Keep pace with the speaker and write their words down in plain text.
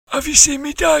Have you seen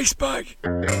me dice bag? The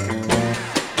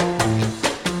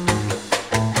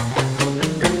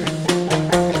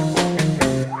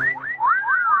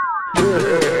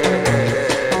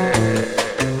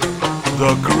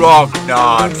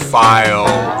Grognard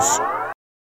Files.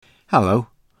 Hello,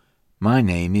 my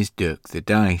name is Dirk the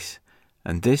Dice,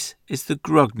 and this is the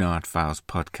Grognard Files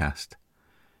podcast,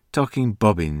 talking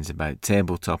bobbins about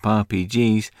tabletop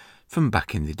RPGs from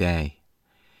back in the day.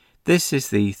 This is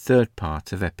the third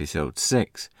part of episode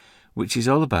 6, which is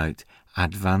all about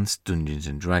Advanced Dungeons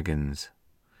 & Dragons.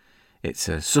 It's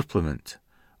a supplement,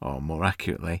 or more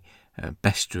accurately, a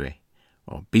bestiary,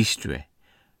 or beastery,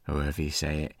 however you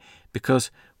say it, because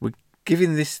we're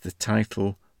giving this the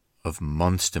title of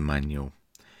Monster Manual,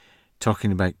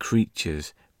 talking about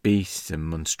creatures, beasts and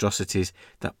monstrosities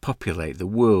that populate the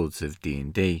worlds of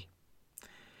D&D.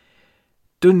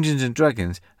 Dungeons &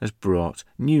 Dragons has brought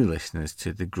new listeners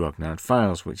to the Grognard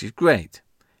Files, which is great.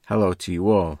 Hello to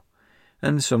you all.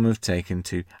 And some have taken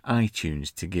to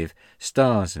iTunes to give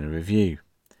stars and a review.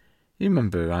 You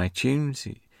remember iTunes?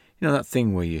 You know that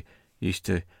thing where you used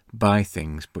to buy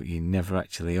things but you never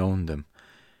actually owned them?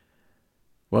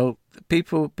 Well,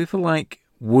 people like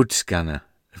Woodscanner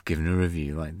have given a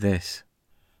review like this.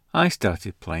 I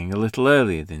started playing a little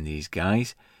earlier than these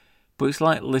guys, but it's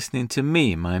like listening to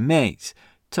me and my mates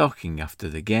talking after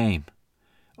the game.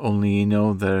 Only you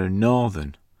know they're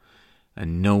northern,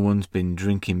 and no one's been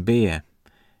drinking beer,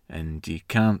 and you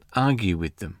can't argue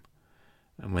with them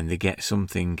and when they get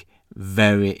something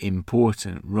very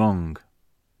important wrong.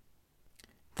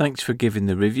 Thanks for giving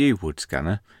the review,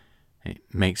 Woodscanner. It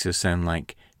makes us sound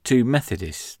like two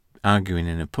Methodists arguing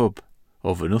in a pub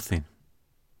over nothing.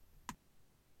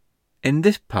 In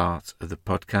this part of the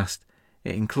podcast,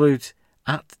 it includes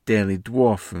 @Daily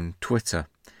Dwarf from Twitter,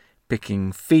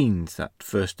 picking fiends that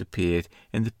first appeared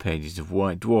in the pages of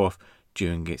White Dwarf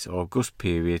during its August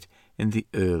period in the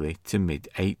early to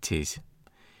mid-80s.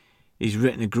 He's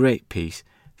written a great piece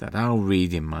that I'll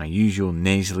read in my usual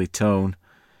nasally tone,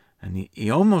 and he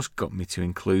almost got me to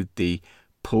include the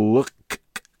pluck,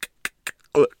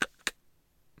 but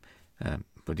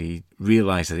he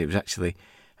realised that it was actually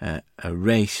a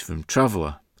race from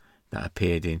Traveller that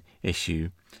appeared in issue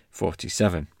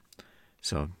 47.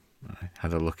 So I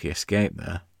had a lucky escape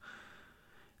there.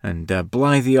 And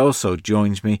Blythe also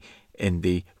joins me in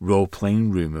the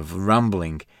role-playing room of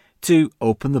Rambling to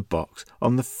open the box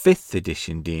on the 5th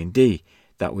edition D&D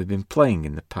that we've been playing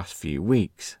in the past few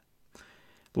weeks.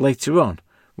 Later on,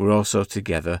 we're also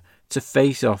together to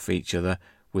face off each other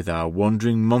with our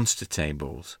wandering monster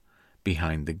tables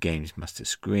behind the Games Master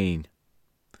screen.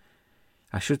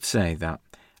 I should say that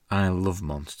I love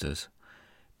monsters.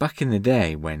 Back in the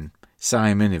day when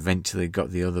Simon eventually got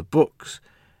the other books,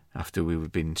 after we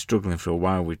had been struggling for a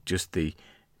while with just the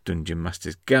Dungeon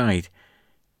Master's Guide,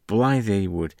 Blythe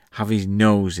would have his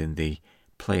nose in the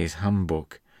Player's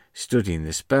Handbook, studying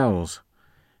the spells,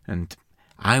 and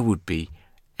I would be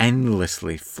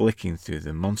endlessly flicking through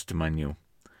the Monster Manual.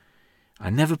 I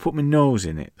never put my nose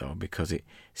in it, though, because it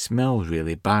smells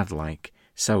really bad, like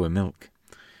sour milk.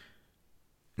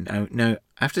 Now, I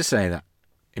have to say that,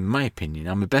 in my opinion,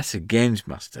 I'm a better games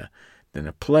master than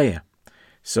a player,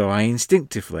 so I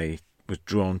instinctively was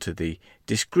drawn to the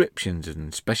descriptions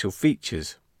and special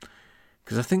features,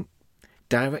 because I think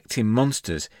directing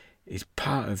monsters is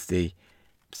part of the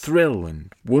thrill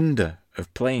and wonder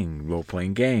of playing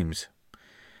role-playing games.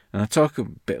 And I'll talk a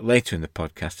bit later in the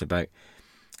podcast about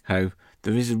how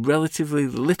there is relatively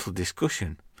little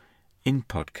discussion in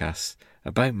podcasts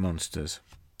about monsters.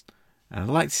 And I'd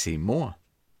like to see more.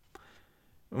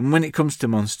 And when it comes to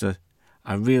monsters,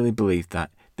 I really believe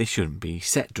that they shouldn't be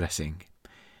set dressing.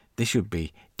 They should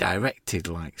be directed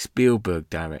like Spielberg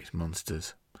directs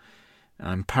monsters.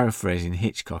 I'm paraphrasing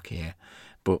Hitchcock here,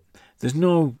 but there's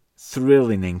no thrill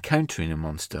in encountering a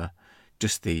monster,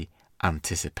 just the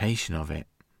anticipation of it.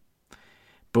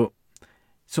 But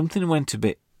something went a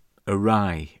bit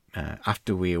awry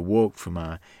after we awoke from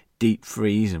our deep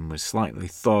freeze and was slightly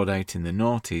thawed out in the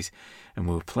noughties, and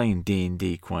we were playing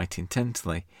D&D quite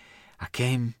intensely.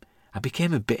 I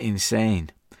became a bit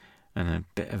insane, and a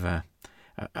bit of a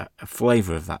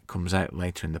flavour of that comes out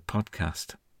later in the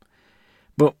podcast.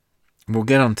 But we'll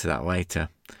get on to that later.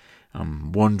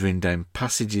 I'm wandering down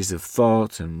passages of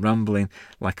thought and rambling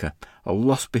like a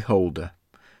lost beholder.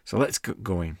 So let's get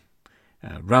going.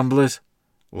 Ramblers,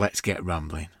 let's get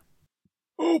rambling.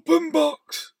 Open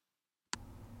box!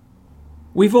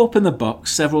 We've opened the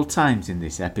box several times in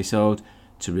this episode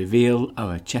to reveal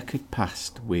our checkered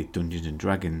past with Dungeons &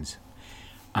 Dragons.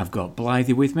 I've got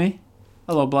Blythe with me.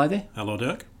 Hello, Blythe. Hello,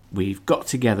 Dirk. We've got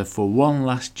together for one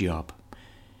last job.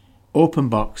 Open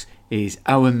Box is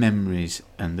our memories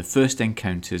and the first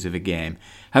encounters of a game,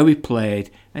 how we played,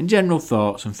 and general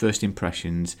thoughts and first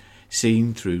impressions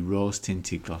seen through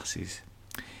rose-tinted glasses.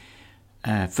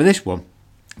 For this one,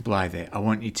 Blythe, I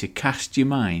want you to cast your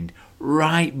mind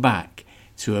right back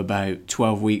to about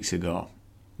 12 weeks ago.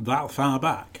 That far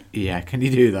back? Yeah, can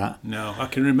you do that? No, I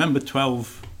can remember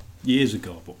 12 years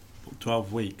ago, but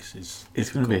 12 weeks is... It's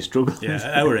going to be a struggle. Yeah,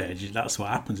 at our age, that's what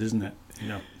happens, isn't it? You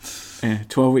know. Yeah,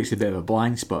 12 weeks is a bit of a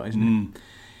blind spot, isn't it?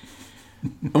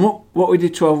 And what we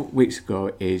did 12 weeks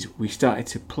ago is we started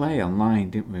to play online,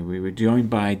 didn't we? We were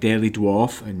joined by Daily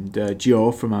Dwarf and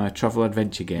Joe from our travel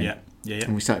adventure game. Yeah.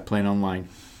 And we started playing online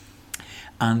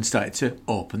and started to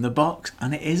open the box.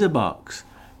 And it is a box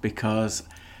because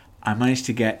I managed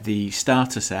to get the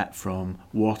starter set from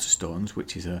Waterstones,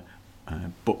 which is a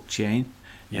book chain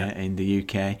in the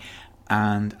UK.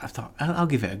 And I thought, I'll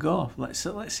give it a go. Let's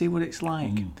see what it's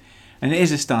like. And it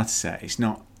is a starter set. It's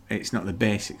not the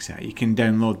basic set. You can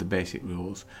download the basic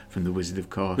rules from the Wizard of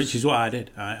Course. Which is what I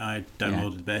did. I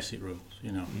downloaded the basic rules,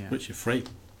 which are free.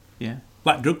 Yeah.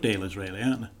 Like drug dealers, really,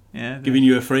 aren't they? Yeah. Giving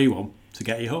you a free one to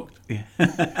get you hooked. Yeah.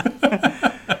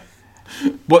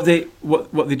 What they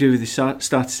do with the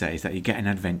starter set is that you get an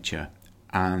adventure,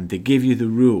 and they give you the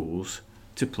rules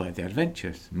to play the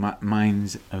adventures.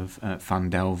 Mines of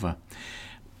Fandelver,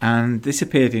 and this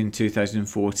appeared in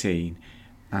 2014.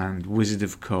 And Wizard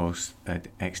of Course had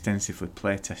extensively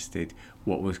playtested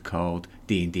what was called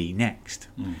D&D Next.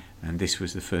 And this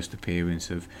was the first appearance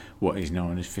of what is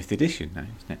known as 5th edition now,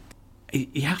 isn't it?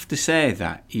 You have to say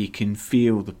that you can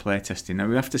feel the playtesting. Now,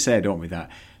 we have to say, don't we, that,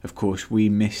 of course, we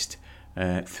missed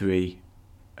 3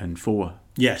 and 4.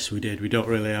 Yes, we did. We don't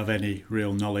really have any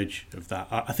real knowledge of that.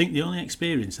 I think the only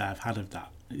experience I've had of that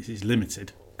is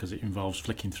limited, because it involves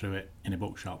flicking through it in a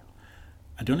bookshop.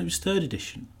 I don't know if it was 3rd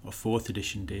edition or 4th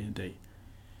edition D&D.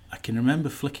 I can remember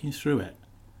flicking through it.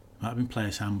 Might have been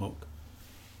Player's Handbook.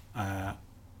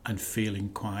 And feeling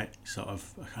quite I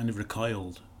kind of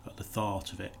recoiled at the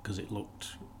thought of it, because it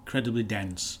looked incredibly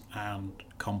dense and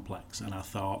complex. And I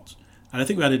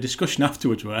think we had a discussion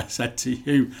afterwards where I said to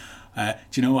you, do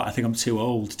you know what? I think I'm too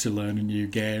old to learn a new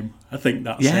game. I think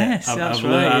that's it. That's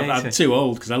right. I'm too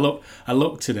old, because I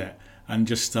looked at it and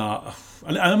just thought,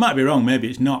 and I might be wrong, maybe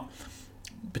it's not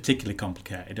particularly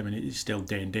complicated. I mean, it's still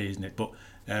D&D, isn't it? But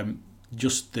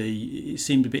it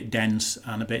seemed a bit dense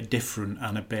and a bit different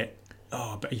and a bit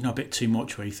too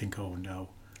much, where you think, oh no,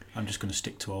 I'm just going to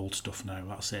stick to old stuff now.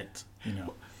 That's it.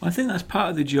 I think that's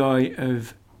part of the joy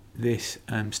of this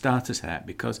starter set,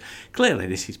 because clearly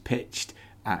this is pitched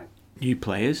at new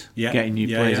players, getting new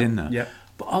players in there,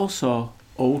 but also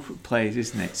old players,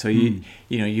 isn't it? So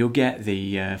you'll get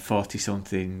the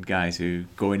 40-something guys who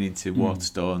going into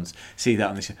Waterstones, see that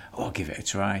and they say, "Oh, I'll give it a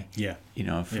try."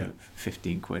 For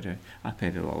 15 quid. I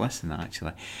paid a lot less than that,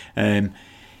 actually. And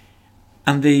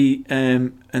the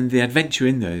adventure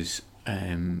in those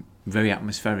very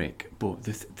atmospheric. But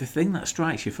the thing that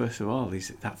strikes you first of all is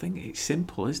that thing. It's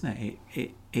simple, isn't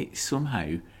it? It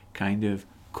somehow kind of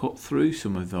cut through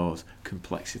some of those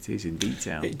complexities in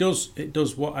detail. It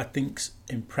does. What I think's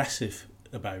impressive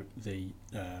about the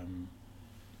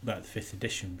 5th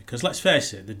edition, because let's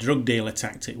face it, the drug dealer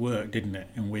tactic worked, didn't it?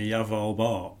 And we have all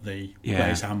bought the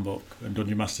Player's Handbook and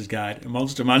Dungeon Master's Guide and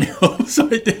Monster Manual, so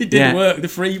it did work. The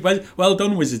free, well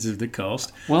done, Wizards of the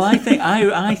Coast. Well, I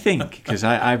think because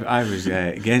I was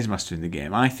Games Master in the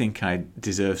game, I think I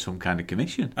deserve some kind of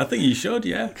commission. I think you should,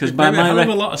 yeah. Because by my a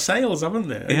lot of sales, haven't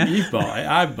they? Yeah. You've bought it,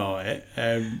 I've bought it.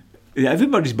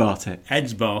 Everybody's bought it.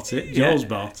 Ed's bought it. Joel's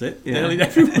bought it. Yeah. Nearly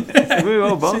everyone. We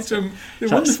all bought it. It's a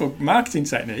wonderful marketing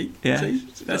technique. Yeah.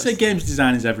 Let's say games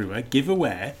designers everywhere give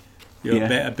away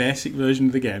a basic version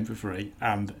of the game for free,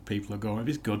 and people are going, if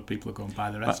it's good, people are going to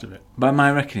buy the rest of it. By my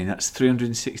reckoning, that's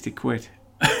 360 quid.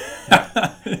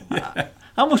 I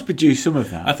must produce some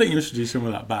of that. I think you must produce some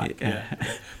of that back. Yeah.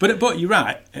 But you're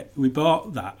right. We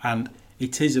bought that, and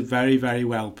it is a very, very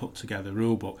well put together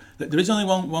rule book. There is only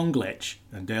one glitch,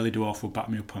 and Daily Dwarf will back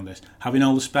me up on this. Having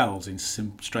all the spells in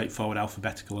some straightforward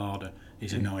alphabetical order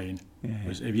is annoying. Yeah.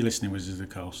 If you're listening, Wizards of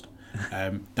the Coast,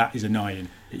 that is annoying.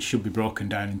 It should be broken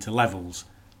down into levels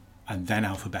and then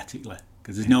alphabetically,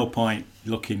 because there's no point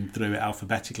looking through it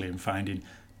alphabetically and finding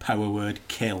power word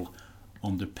kill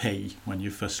under P when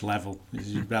you're first level. This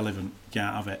is irrelevant. You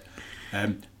can't have it.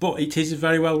 But it is a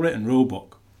very well written rule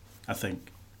book, I think.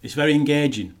 It's very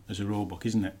engaging as a rule book,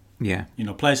 isn't it? Yeah.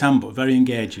 Player's Handbook, very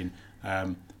engaging,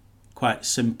 quite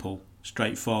simple,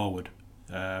 straightforward.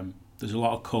 There's a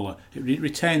lot of colour. It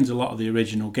retains a lot of the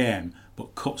original game,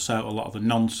 but cuts out a lot of the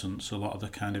nonsense, a lot of the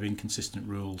kind of inconsistent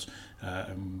rules,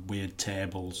 and weird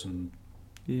tables and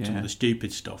some of the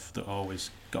stupid stuff that always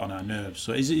got on our nerves.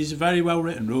 So it's a very well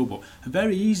written rule book and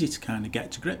very easy to kind of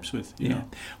get to grips with. You know.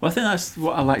 Well, I think that's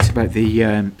what I liked about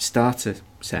the starter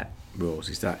set rules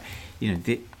is that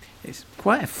it's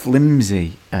quite a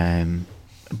flimsy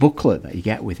booklet that you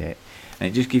get with it, and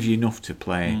it just gives you enough to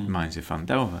play Mines of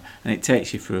Phandelver, and it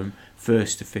takes you from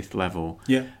 1st to 5th level.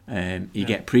 You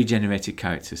get pre-generated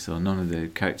characters, so none of the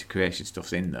character creation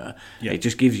stuff's in there. It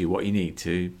just gives you what you need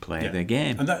to play the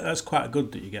game. And that's quite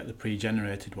good that you get the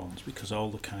pre-generated ones, because all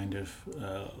the kind of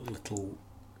little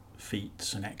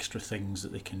feats and extra things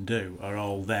that they can do are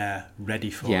all there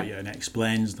ready for you, and it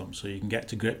explains them so you can get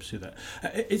to grips with it.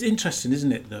 It's interesting,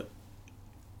 isn't it, that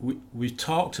we've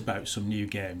talked about some new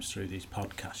games through these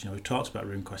podcasts. We've talked about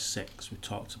RuneQuest 6. We've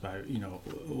talked about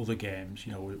other games.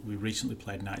 We recently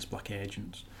played Night's Black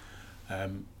Agents,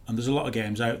 and there's a lot of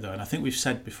games out there. And I think we've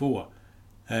said before,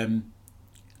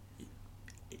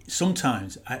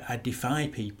 sometimes I defy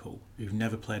people who've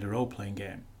never played a role-playing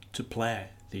game to play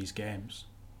these games.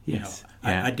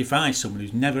 I defy someone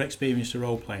who's never experienced a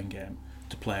role-playing game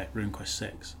to play RuneQuest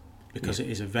 6, because it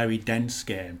is a very dense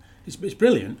game. It's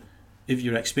brilliant if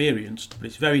you're experienced, but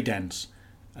it's very dense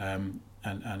and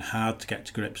hard to get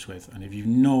to grips with. And if you've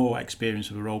no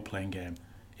experience of a role-playing game,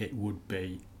 it would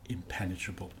be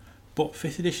impenetrable. But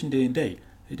 5th edition D&D,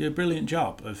 they do a brilliant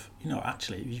job of,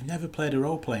 actually, if you've never played a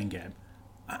role-playing game,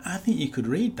 I think you could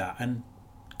read that and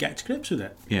get to grips with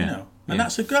it. And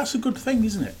that's a good thing,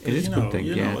 isn't it? It is a good thing,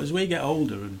 As we get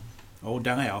older and all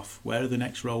die off, where are the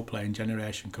next role-playing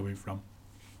generation coming from?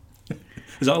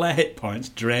 As all our hit points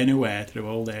drain away through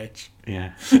old age.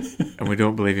 Yeah. And we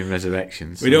don't believe in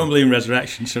resurrection. We don't believe in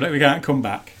resurrection, so we can't come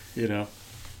back,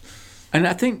 And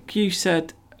I think you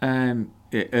said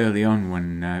early on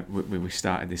when we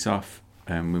started this off,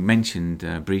 we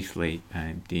mentioned briefly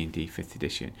D&D 5th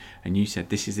edition, and you said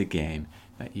this is a game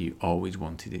that you always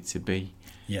wanted it to be.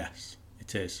 Yes,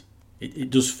 it is. It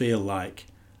does feel like,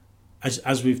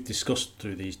 as we've discussed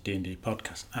through these D&D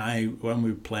podcasts, when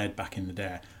we played back in the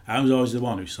day, I was always the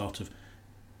one who sort of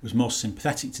was most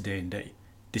sympathetic to D&D,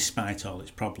 despite all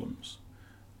its problems.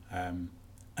 And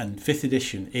 5th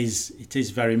edition is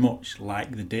very much like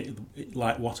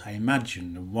what I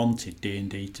imagined and wanted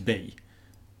D&D to be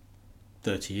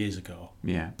 30 years ago.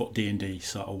 Yeah. But D&D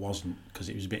sort of wasn't, because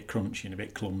it was a bit crunchy and a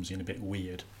bit clumsy and a bit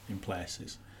weird in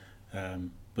places.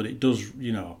 But it does,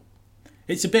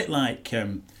 it's a bit like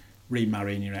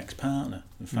remarrying your ex-partner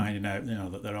and finding out,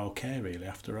 that they're okay really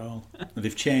after all.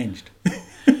 They've changed.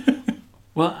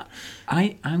 Well,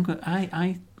 I'm going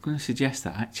to suggest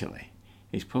that actually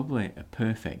it's probably a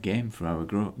perfect game for our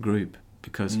group,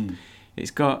 because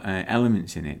it's got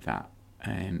elements in it that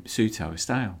suit our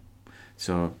style.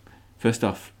 So first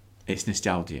off, it's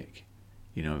nostalgic,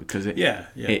 because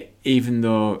it, even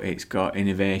though it's got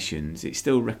innovations, it's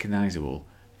still recognisable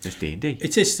as D&D.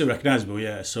 It is still recognisable,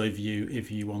 yeah. So if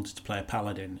you wanted to play a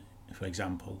paladin, for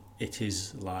example, it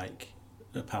is like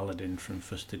a paladin from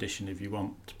 1st edition. If you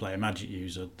want to play a magic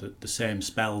user, the same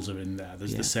spells are in there.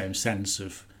 There's the same sense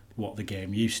of what the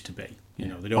game used to be.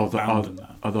 They don't abandon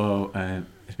that. Although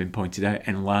it's been pointed out,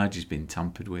 Enlarge has been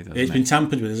tampered with. It's been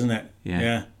tampered with, isn't it?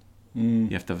 Yeah. You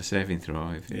have to have a saving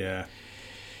throw. Yeah.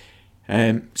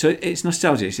 So it's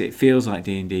nostalgic. It feels like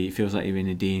D&D. It feels like you're in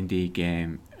a D&D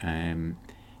game.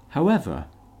 However,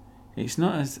 it's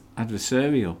not as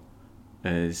adversarial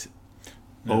as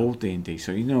old D&D.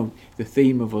 So the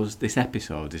theme of this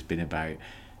episode has been about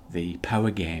the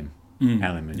power game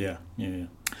element. Yeah.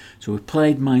 So we've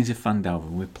played Mines of Phandelver.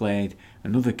 We've played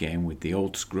another game with the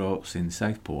old Scroats in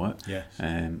Southport. Yes.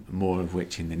 More of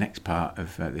which in the next part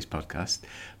of this podcast.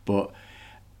 But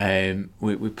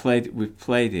we've played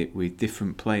it with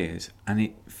different players, and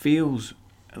it feels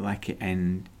like it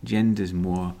engenders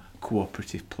more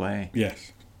cooperative play.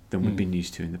 Yes. Than we've been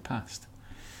used to in the past.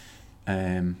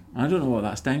 I don't know what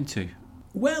that's down to.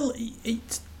 Well,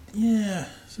 it's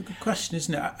a good question,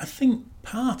 isn't it? I think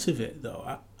part of it,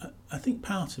 though, I think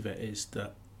part of it is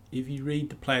that if you read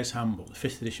the Player's Handbook, the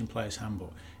 5th edition Player's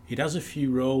Handbook, it has a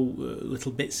few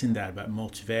little bits in there about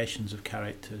motivations of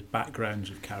characters, backgrounds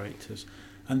of characters,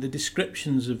 and the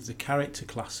descriptions of the character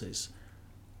classes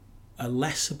are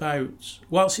less about,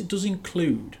 whilst it does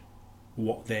include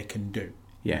what they can do,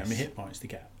 how many hit points they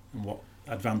get, and what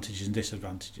advantages and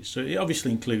disadvantages. So it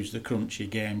obviously includes the crunchy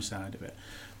game side of it,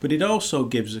 but it also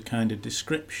gives a kind of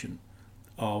description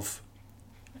of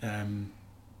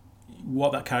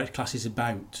what that character class is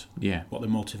about, what the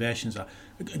motivations are.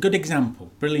 A good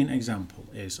example, brilliant example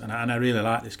is, and I really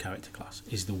like this character class,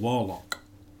 is the Warlock.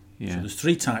 So there's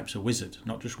 3 types of wizard,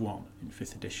 not just one in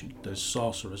 5th edition. There's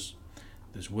sorcerers,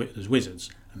 there's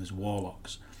wizards, and there's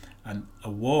warlocks. And a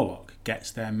warlock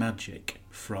gets their magic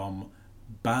from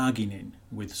bargaining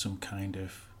with some kind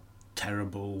of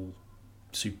terrible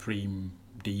supreme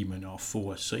demon or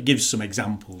force. So it gives some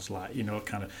examples, like, you know,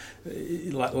 kind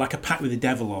of like a pact with the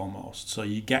devil almost. So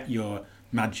you get your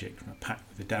magic from a pact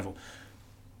with the devil.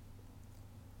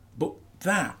 But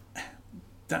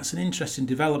that's an interesting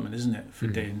development, isn't it, for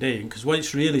D&D? Because what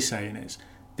it's really saying is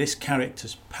this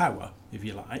character's power, if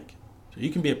you like. So you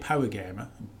can be a power gamer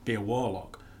and be a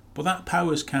warlock, but that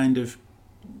power's kind of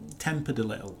tempered a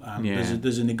little, and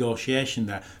there's a negotiation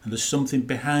there, and there's something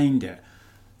behind it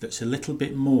that's a little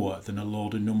bit more than a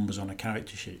load of numbers on a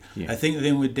character sheet. I think the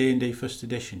thing with D&D First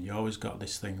Edition, you always got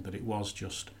this thing that it was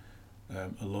just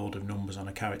a load of numbers on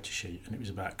a character sheet, and it was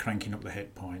about cranking up the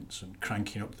hit points and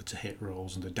cranking up the to-hit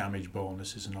rolls and the damage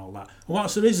bonuses and all that. And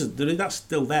whilst that's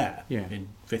still there in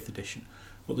 5th edition,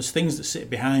 but there's things that sit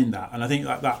behind that, and I think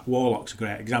that Warlock's a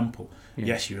great example.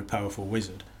 Yes, you're a powerful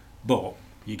wizard, but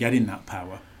you're getting that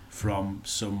power from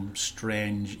some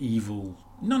strange evil,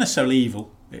 not necessarily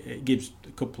evil. It gives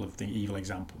a couple of evil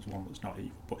examples, one that's not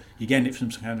evil, but you're getting it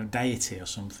from some kind of deity or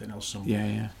something, or some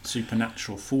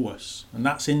supernatural force, and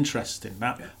that's interesting.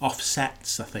 That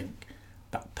offsets, I think,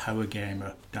 that power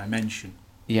gamer dimension.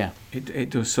 Yeah, it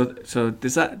does. So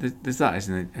there's that,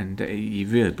 isn't it? And you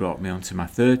really brought me on to my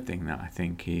third thing that I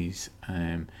think is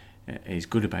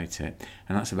good about it,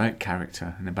 and that's about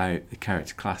character and about the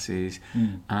character classes,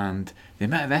 and the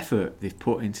amount of effort they've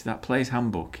put into that player's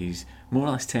handbook is more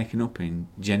or less taken up in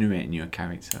generating your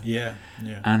character.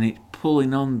 And it's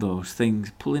pulling on those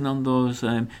strings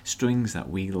that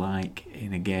we like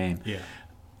in a game.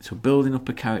 So building up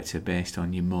a character based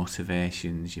on your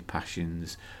motivations, your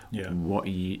passions, what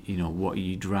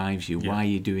you drives you, why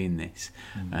you're doing this.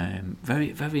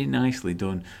 Very, very nicely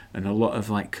done, and a lot of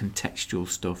like contextual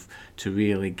stuff to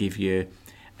really give you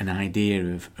an idea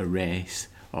of a race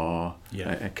or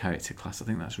a character class. I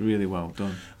think that's really well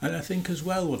done. And I think as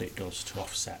well what it does to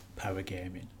offset power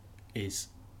gaming is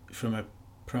from a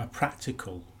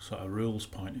practical sort of rules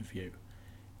point of view,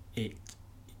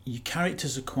 your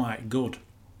characters are quite good.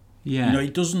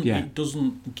 It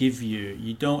doesn't give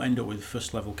you don't end up with a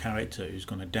first level character who's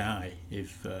going to die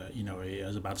if he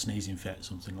has a bad sneezing fit or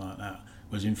something like that.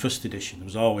 Whereas in first edition there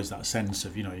was always that sense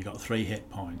of, you got 3 hit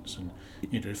points, and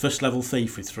a first level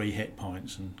thief with 3 hit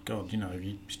points, and God, if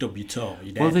you stub your toe,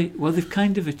 you're dead. Well, they've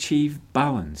kind of achieved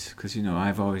balance, because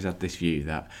I've always had this view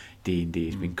that D&D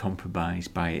has been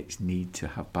compromised by its need to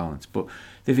have balance, but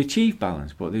they've achieved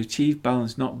balance. But they've achieved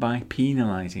balance not by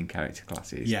penalising character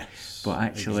classes, but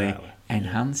actually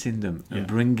enhancing them and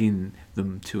bringing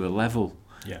them to a level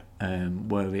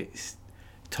where it's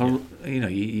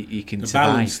you can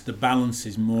survive. The balance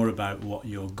is more about what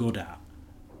you're good at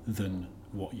than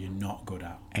what you're not good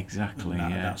at. Exactly,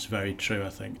 that's very true, I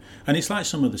think. And it's like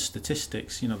some of the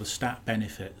statistics, the stat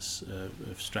benefits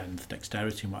of strength,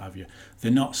 dexterity and what have you,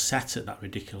 they're not set at that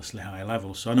ridiculously high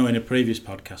level. So I know in a previous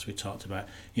podcast we talked about,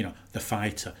 the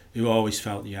fighter who always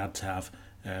felt you had to have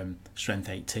strength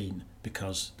 18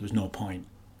 because there was no point.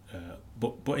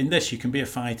 But in this, you can be a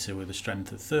fighter with a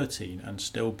strength of 13 and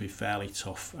still be fairly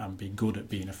tough and be good at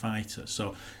being a fighter.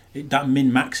 So that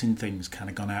min-maxing thing's kind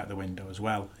of gone out the window as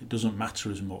well. It doesn't matter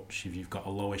as much if you've got a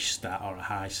lowish stat or a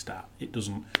high stat. It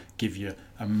doesn't give you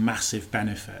a massive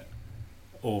benefit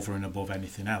over and above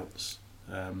anything else.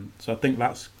 So I think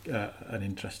that's an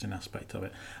interesting aspect of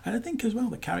it. And I think as well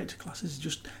the character classes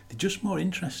they're just more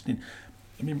interesting.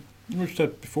 I mean, we've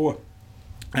said before,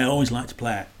 I always like to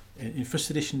play. In first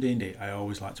edition D&D, I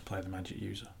always like to play the magic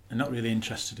user. I'm not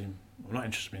interested in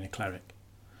being a cleric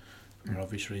for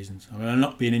obvious reasons. I've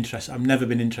never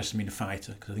been interested in being a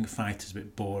fighter, because I think a fighter's a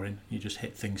bit boring. You just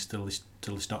hit things till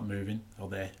they stop moving,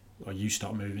 or you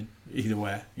stop moving. Either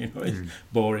way, it's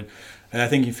boring. And I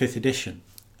think in 5th edition,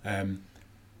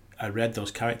 I read those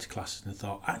character classes and I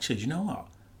thought, actually, do you know what?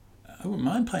 I wouldn't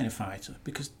mind playing a fighter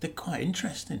because they're quite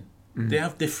interesting. They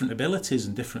have different abilities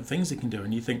and different things they can do,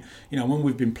 and you think, when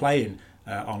we've been playing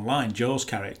online, Joe's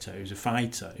character, who's a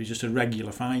fighter, who's just a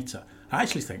regular fighter, I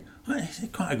actually think, he's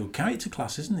quite a good character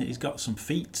class, isn't it? He's got some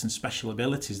feats and special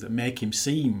abilities that make him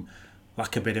seem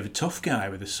like a bit of a tough guy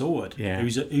with a sword,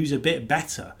 who's a bit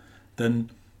better than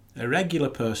a regular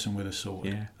person with a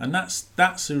sword, and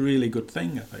that's a really good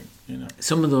thing, I think.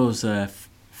 Some of those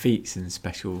feats and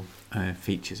special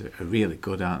features are really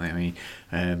good, aren't they? I mean,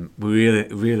 we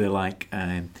really like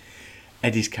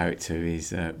Eddie's character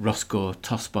is Roscoe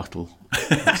Tossbottle,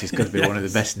 which is going to be one of the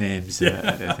best names.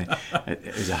 I think.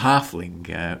 He's a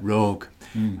halfling rogue,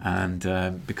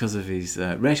 and because of his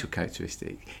racial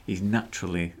characteristic, he's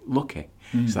naturally lucky.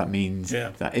 So that means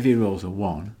that if he rolls a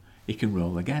 1, he can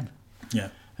roll again.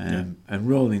 And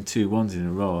rolling 2 ones in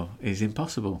a row is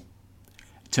impossible.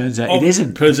 Turns out it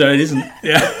isn't.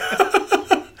 Yeah.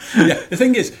 Yeah. The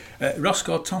thing is,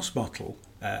 Roscoe Tossbottle,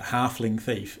 Halfling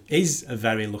Thief, is a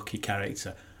very lucky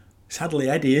character. Sadly,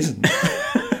 Eddie isn't.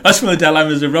 That's one of the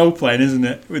dilemmas of role-playing, isn't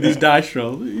it? With his dice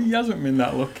roll. He hasn't been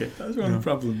that lucky. That's one of the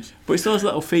problems. But it's those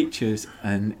little features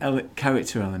and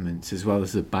character elements, as well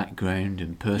as the background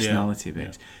and personality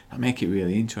bits, that make it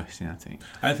really interesting, I think.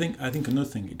 I think another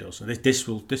thing it does, and this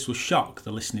will shock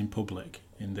the listening public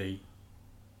in the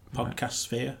podcast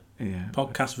sphere,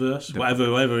 podcast verse,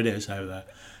 whatever it is out there.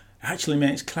 It actually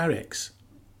makes clerics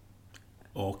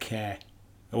okay.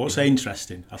 I won't say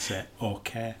interesting, I'll say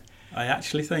okay. I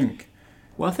actually think.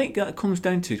 Well, I think that comes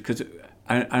down to, because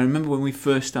I remember when we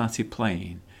first started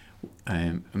playing,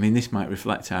 I mean, this might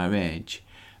reflect our age,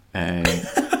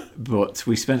 but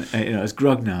we spent, as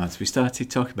grognards, we started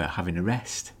talking about having a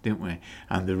rest, didn't we?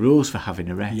 And the rules for having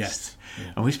a rest. Yes.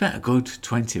 Yeah. And we spent a good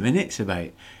 20 minutes about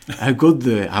how good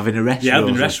the having a rest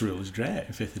having a rest rule is great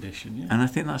in 5th edition. Yeah. And I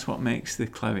think that's what makes the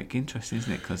cleric interesting,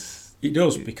 isn't it? It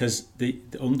does, because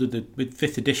with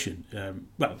 5th edition,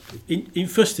 in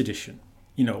 1st edition,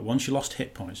 once you lost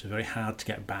hit points, it was very hard to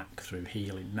get back through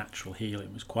healing. Natural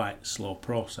healing was quite a slow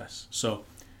process. So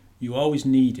you always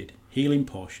needed healing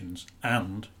potions,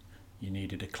 and you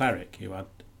needed a cleric who had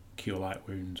cure light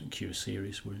wounds and cure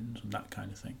serious wounds and that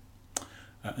kind of thing.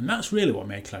 And that's really what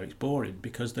made clerics boring,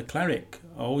 because the cleric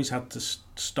always had to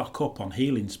stock up on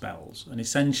healing spells, and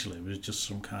essentially was just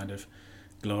some kind of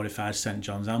glorified St.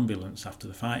 John's ambulance after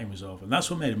the fighting was over, and that's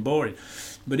what made them boring.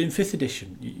 But in 5th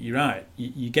edition, you're right,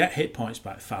 you get hit points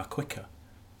back far quicker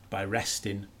by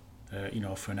resting.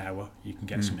 For an hour you can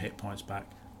get some hit points back.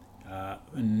 A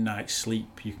night's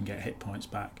sleep you can get hit points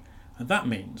back, and that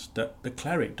means that the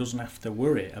cleric doesn't have to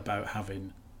worry about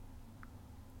having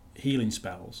healing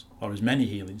spells or as many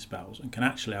healing spells, and can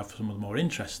actually have some of the more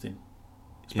interesting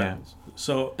spells.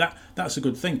 So that's a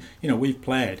good thing. We've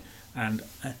played, and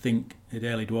I think the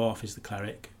Daily Dwarf is the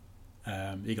cleric.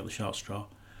 He got the short straw.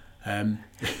 Playing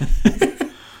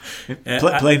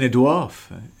a dwarf.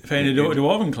 Playing a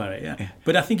dwarven cleric, yeah.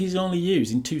 But I think he's only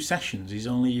used, in 2 sessions, he's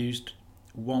only used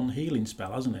 1 healing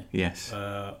spell, hasn't he? Yes.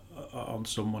 On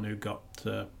someone who got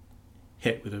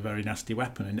hit with a very nasty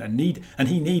weapon, and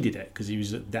he needed it because he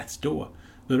was at death's door.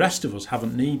 The rest of us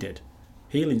haven't needed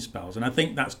healing spells, and I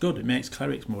think that's good. It makes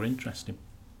clerics more interesting.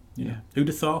 Who'd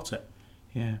have thought it?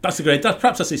 Yeah, perhaps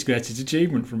that's its greatest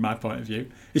achievement from my point of view.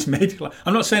 It's made.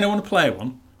 I'm not saying I want to play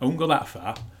one. I won't go that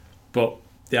far, but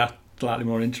they are slightly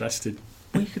more interested.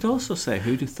 Well, you could also say,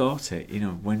 who'd have thought it?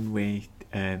 When we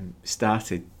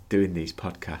started doing these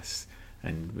podcasts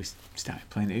and we started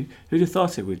playing, who'd have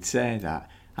thought it would say that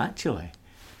actually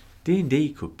D&D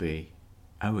could be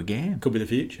our game? Could be the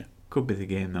future. Could be the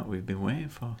game that we've been waiting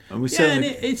for. And and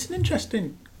it's an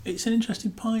interesting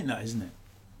point, that, isn't it?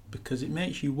 Because it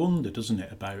makes you wonder, doesn't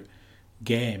it, about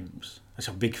games. That's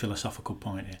a big philosophical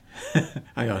point here.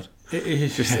 Hang on.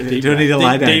 It's just you don't need to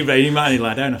lie down. You might need to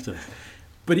lie down after this.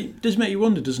 But it does make you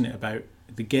wonder, doesn't it, about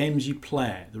the games you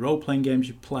play, the role-playing games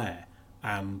you play,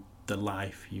 and the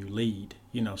life you lead.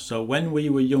 So when we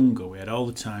were younger, we had all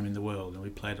the time in the world, and we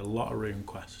played a lot of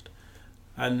RuneQuest.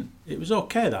 And it was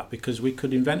okay, that, because we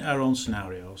could invent our own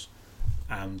scenarios.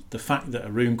 And the fact that a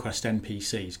RuneQuest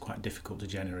NPC is quite difficult to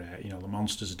generate, the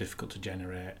monsters are difficult to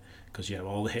generate because you have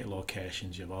all the hit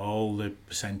locations, you have all the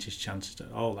percentage chances,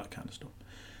 all that kind of stuff.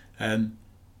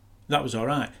 That was all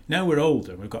right. Now we're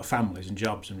older, we've got families and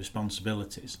jobs and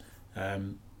responsibilities.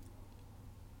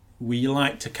 We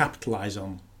like to capitalise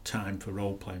on time for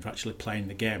role-playing, for actually playing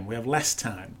the game. We have less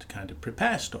time to kind of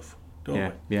prepare stuff, don't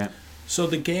we? Yeah. So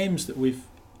the games that we've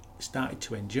started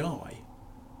to enjoy,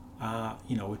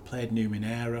 we've played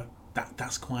Numenera.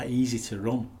 That's quite easy to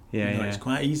run. It's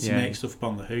quite easy to make stuff up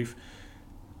on the hoof.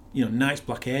 Knights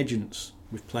Black Agents,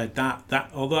 we've played that.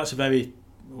 Although that's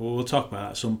we'll talk about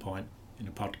that at some point in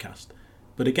a podcast.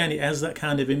 But again, it has that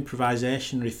kind of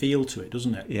improvisationary feel to it,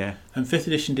 doesn't it? Yeah. And 5th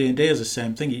edition D&D has the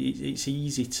same thing. It's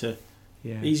easy to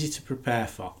prepare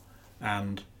for,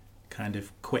 and kind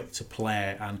of quick to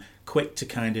play, and quick to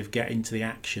kind of get into the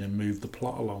action and move the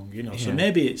plot along. So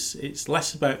maybe it's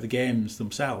less about the games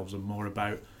themselves and more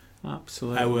about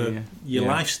your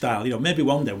lifestyle. Maybe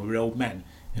one day when we're old men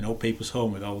in old people's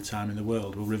home with all the time in the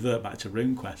world, we'll revert back to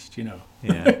RuneQuest.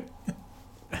 Yeah.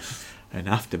 And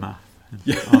Aftermath.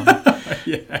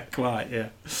 Yeah, quite. Yeah.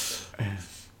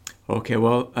 Okay,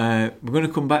 well, we're going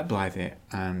to come back, Blythe,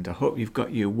 and I hope you've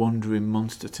got your wandering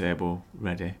monster table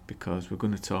ready, because we're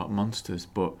going to talk monsters.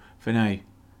 But for now,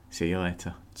 see you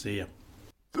later. See ya.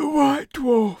 The White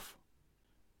Dwarf.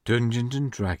 Dungeons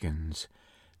and Dragons,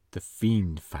 The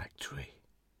Fiend Factory.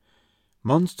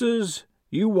 Monsters,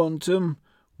 you want 'em?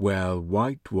 Well,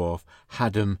 White Dwarf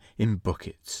had 'em in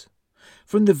buckets.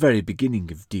 From the very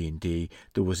beginning of D&D,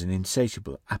 there was an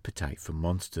insatiable appetite for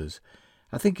monsters.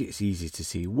 I think it's easy to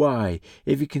see why,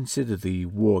 if you consider the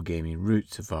wargaming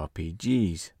roots of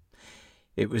RPGs.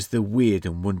 It was the weird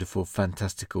and wonderful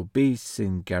fantastical beasts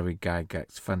in Gary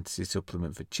Gygax's fantasy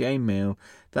supplement for Chainmail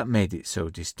that made it so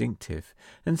distinctive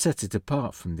and set it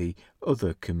apart from the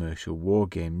other commercial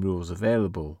wargame rules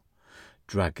available.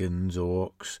 Dragons,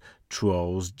 orcs,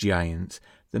 trolls, giants.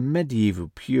 The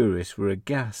medieval purists were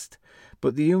aghast,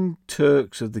 but the young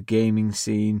Turks of the gaming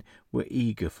scene were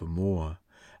eager for more,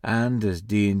 and as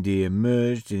D&D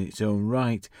emerged in its own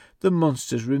right, the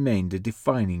monsters remained a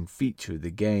defining feature of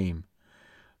the game.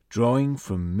 Drawing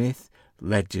from myth,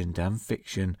 legend and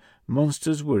fiction,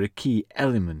 monsters were a key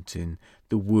element in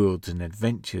the worlds and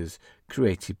adventures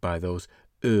created by those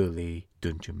early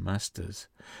dungeon masters,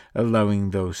 allowing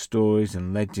those stories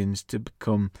and legends to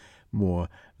become more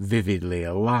vividly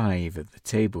alive at the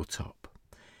tabletop.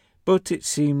 But it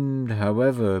seemed,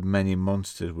 however many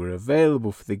monsters were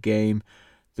available for the game,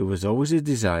 there was always a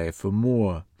desire for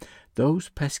more. Those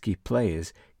pesky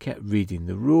players kept reading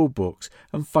the rule books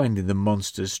and finding the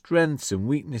monsters' strengths and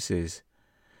weaknesses.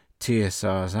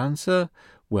 TSR's answer?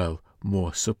 Well,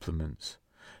 more supplements.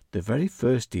 The very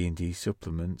first D&D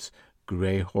supplements,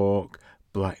 Greyhawk,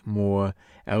 Blackmoor,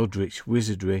 Eldritch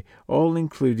Wizardry, all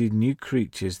included new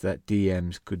creatures that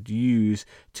DMs could use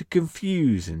to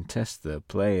confuse and test their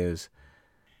players.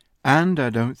 And I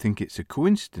don't think it's a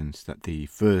coincidence that the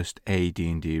first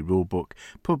AD&D rulebook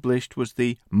published was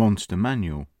the Monster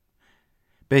Manual.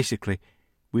 Basically,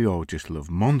 we all just love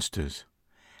monsters.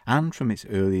 And from its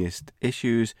earliest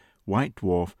issues, White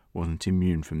Dwarf wasn't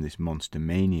immune from this monster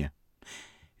mania.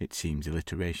 It seems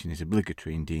alliteration is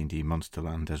obligatory in D&D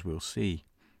Monsterland, as we'll see.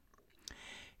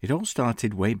 It all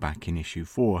started way back in issue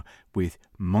 4 with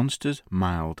Monsters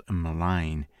Mild and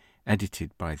Malign,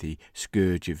 edited by the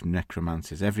Scourge of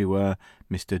Necromancers Everywhere,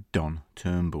 Mr. Don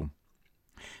Turnbull.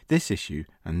 This issue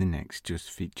and the next just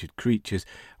featured creatures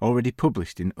already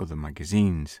published in other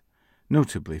magazines,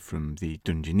 notably from the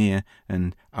Dungeoneer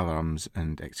and Alarms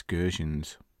and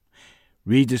Excursions.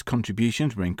 Readers'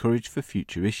 contributions were encouraged for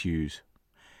future issues.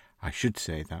 I should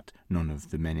say that none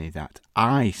of the many that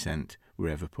I sent were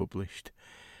ever published,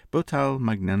 but I'll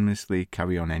magnanimously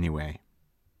carry on anyway.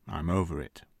 I'm over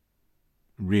it.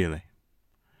 Really.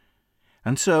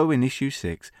 And so, in issue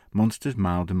 6, Monsters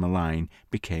Mild and Malign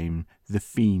became The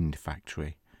Fiend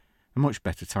Factory. A much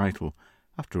better title.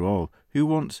 After all, who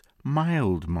wants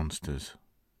mild monsters?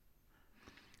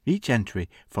 Each entry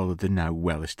followed the now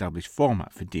well-established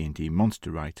format for D&D monster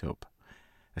write-up.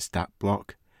 A stat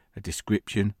block, a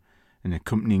description, an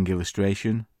accompanying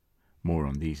illustration. More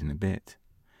on these in a bit.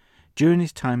 During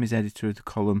his time as editor of the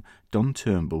column, Don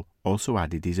Turnbull also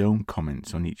added his own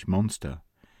comments on each monster.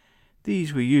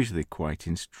 These were usually quite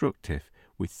instructive,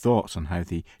 with thoughts on how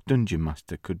the Dungeon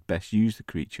Master could best use the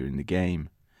creature in the game.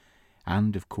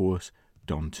 And, of course,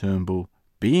 Don Turnbull,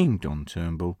 being Don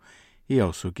Turnbull, he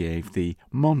also gave the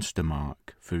monster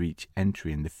mark for each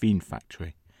entry in the Fiend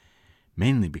Factory,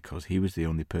 mainly because he was the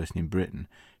only person in Britain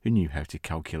who knew how to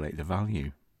calculate the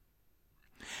value.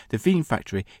 The Fiend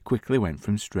Factory quickly went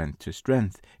from strength to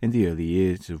strength in the early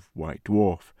years of White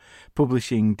Dwarf,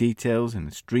 publishing details and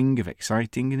a string of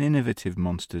exciting and innovative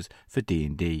monsters for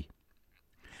D&D.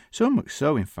 So much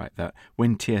so, in fact, that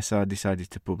when TSR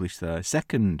decided to publish their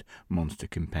second monster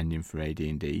compendium for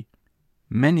AD&D,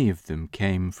 many of them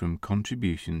came from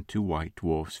contribution to White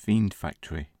Dwarf's Fiend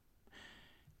Factory.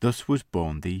 Thus was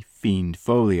born the Fiend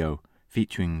Folio,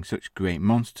 featuring such great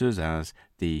monsters as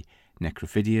the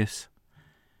Necrophidius,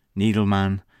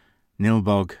 Needleman,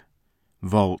 Nilbog,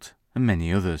 Vault, and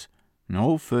many others, and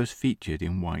all first featured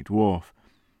in White Dwarf.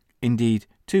 Indeed,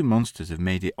 2 monsters have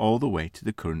made it all the way to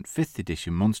the current 5th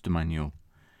edition Monster Manual.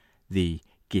 The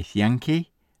Githyanki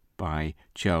by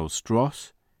Charles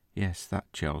Stross, yes, that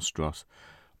Charles Stross,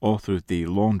 author of the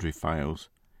Laundry Files,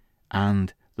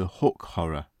 and the Hook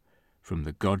Horror from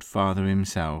the Godfather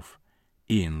himself,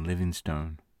 Ian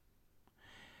Livingstone.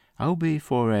 Albie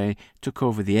Foray took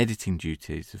over the editing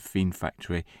duties of Fiend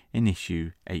Factory in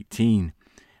issue 18,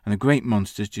 and the great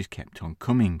monsters just kept on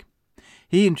coming.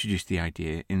 He introduced the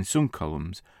idea in some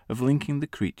columns of linking the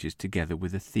creatures together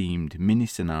with a themed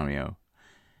mini-scenario,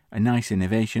 a nice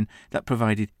innovation that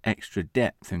provided extra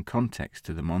depth and context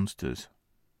to the monsters.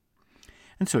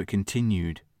 And so it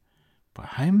continued. But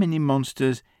how many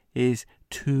monsters is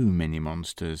too many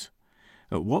monsters?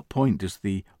 At what point does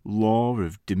the law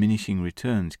of diminishing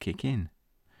returns kick in?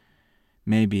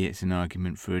 Maybe it's an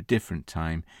argument for a different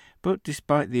time, But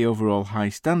despite the overall high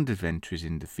standard of entries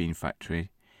in the Fiend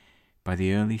Factory, by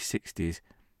the early 60s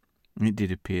it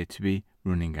did appear to be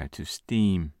running out of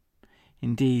steam.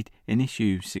 Indeed, in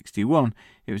issue 61,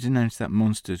 it was announced that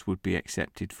monsters would be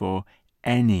accepted for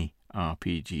any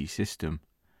RPG system.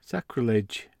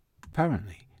 Sacrilege.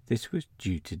 Apparently, this was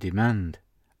due to demand.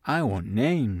 I want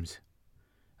names.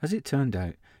 As it turned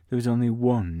out, there was only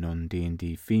one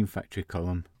non-D&D Fiend Factory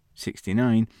column,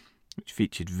 69, which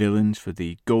featured villains for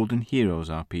the Golden Heroes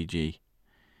RPG.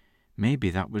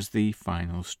 Maybe that was the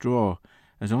final straw,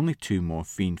 as only 2 more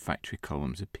Fiend Factory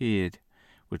columns appeared,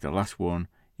 with the last one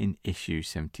in issue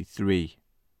 73.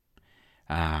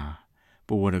 But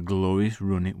what a glorious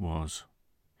run it was.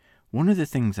 One of the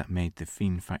things that made the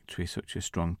Fiend Factory such a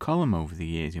strong column over the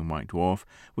years in White Dwarf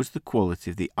was the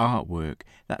quality of the artwork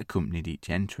that accompanied each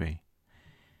entry.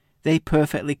 They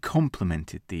perfectly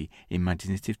complemented the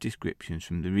imaginative descriptions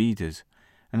from the readers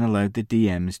and allowed the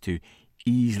DMs to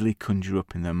easily conjure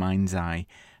up in their mind's eye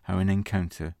how an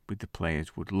encounter with the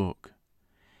players would look.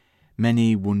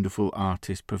 Many wonderful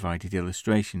artists provided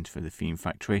illustrations for the Fiend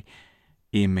Factory.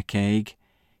 Ian McCaig,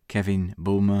 Kevin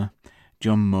Bulmer,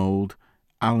 John Mould,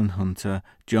 Alan Hunter,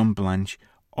 John Blanche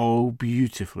all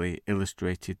beautifully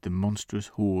illustrated the monstrous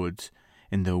hordes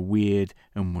in their weird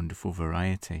and wonderful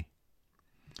variety.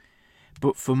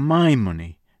 But for my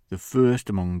money, the first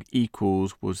among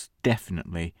equals was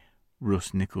definitely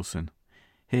Russ Nicholson.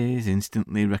 His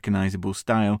instantly recognisable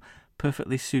style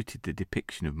perfectly suited the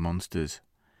depiction of monsters.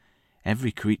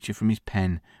 Every creature from his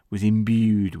pen was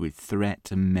imbued with threat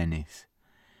and menace.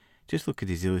 Just look at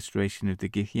his illustration of the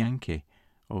Githyanki,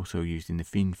 also used in the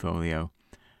Fiend Folio.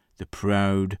 The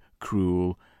proud,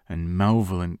 cruel, and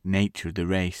malevolent nature of the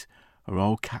race are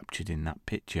all captured in that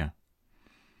picture.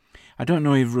 I don't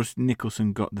know if Russ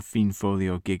Nicholson got the Fiend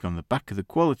Folio gig on the back of the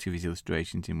quality of his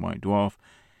illustrations in White Dwarf,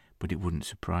 but it wouldn't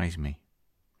surprise me.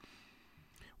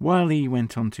 While he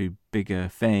went on to bigger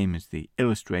fame as the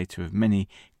illustrator of many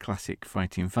classic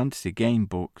fighting fantasy game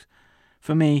books,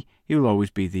 for me he will always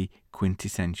be the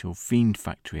quintessential Fiend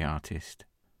Factory artist.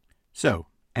 So,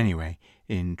 anyway,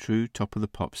 in true Top of the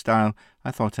Pop style,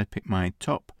 I thought I'd pick my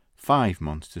top 5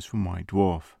 monsters from White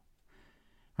Dwarf.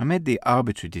 I made the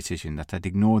arbitrary decision that I'd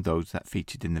ignore those that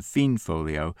featured in the Fiend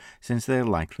Folio, since they're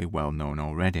likely well known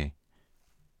already.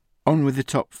 On with the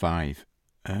top 5.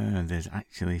 There's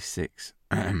actually 6.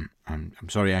 I'm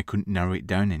sorry I couldn't narrow it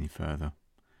down any further.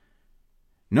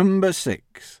 Number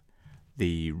 6.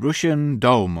 The Russian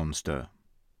Doll Monster.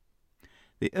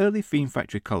 The early Fiend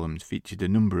Factory columns featured a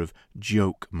number of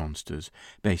joke monsters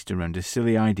based around a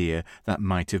silly idea that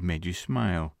might have made you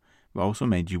smile, but also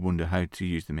made you wonder how to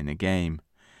use them in a game,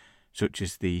 such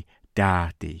as the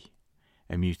Dadi,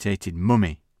 a mutated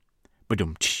mummy.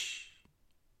 Badum-tsh.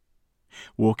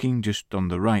 Walking just on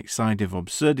the right side of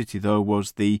absurdity, though,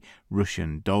 was the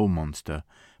Russian Doll Monster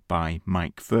by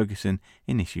Mike Ferguson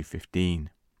in issue 15.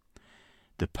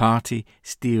 The party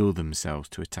steel themselves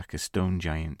to attack a stone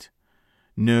giant.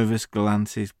 Nervous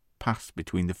glances pass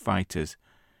between the fighters.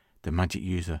 The magic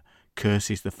user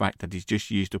curses the fact that he's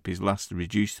just used up his last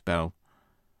reduce spell.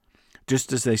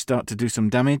 Just as they start to do some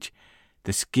damage,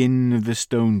 the skin of the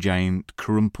stone giant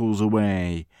crumples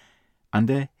away, and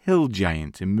a hill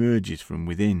giant emerges from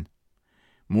within.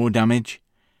 More damage,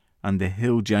 and the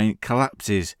hill giant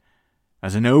collapses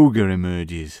as an ogre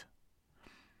emerges.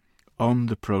 On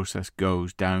the process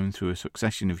goes down through a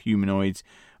succession of humanoids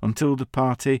until the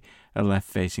party are left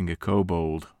facing a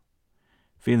kobold.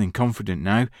 Feeling confident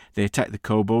now, they attack the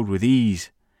kobold with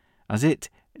ease. As it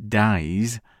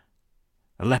dies,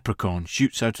 a leprechaun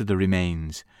shoots out of the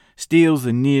remains, steals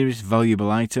the nearest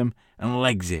valuable item, and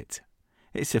legs it.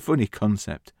 It's a funny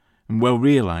concept, and well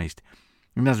realised,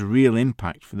 and has real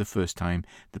impact for the first time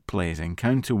the players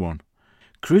encounter one.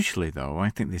 Crucially though, I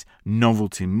think this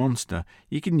novelty monster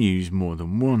you can use more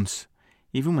than once,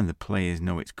 even when the players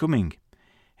know it's coming.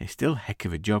 It's still a heck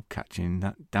of a job catching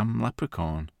that damn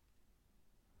leprechaun.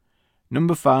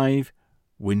 Number 5.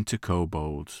 Winter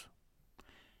Kobolds.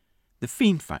 The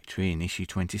Fiend Factory in issue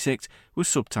 26 was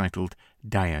subtitled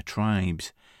Dire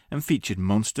Tribes, and featured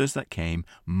monsters that came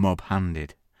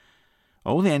mob-handed.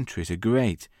 All the entries are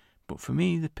great, but for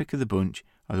me the pick of the bunch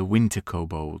are the Winter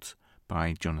Kobolds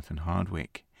by Jonathan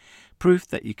Hardwick. Proof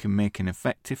that you can make an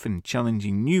effective and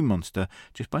challenging new monster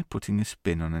just by putting a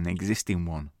spin on an existing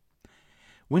one.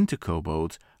 Winter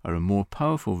Kobolds are a more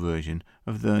powerful version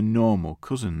of their normal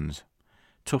cousins.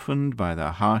 Toughened by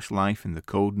their harsh life in the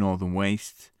cold northern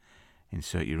wastes,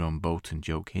 insert your own Bolton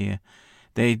joke here,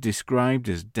 they are described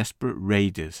as desperate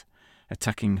raiders,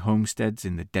 attacking homesteads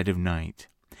in the dead of night,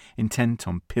 intent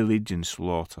on pillage and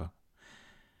slaughter.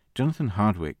 Jonathan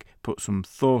Hardwick put some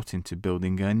thought into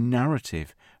building a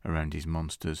narrative around his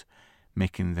monsters,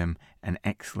 making them an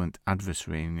excellent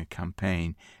adversary in a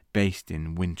campaign based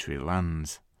in wintry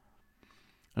lands.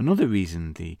 Another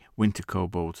reason the Winter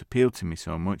Kobolds appealed to me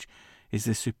so much is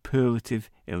the superlative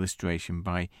illustration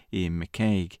by Ian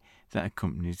McCaig that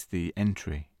accompanies the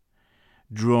entry.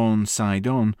 Drawn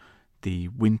side-on, the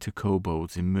Winter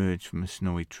Kobolds emerge from a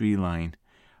snowy tree line.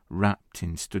 Wrapped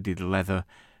in studded leather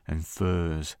and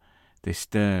furs, they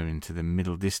stare into the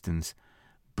middle distance,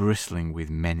 bristling with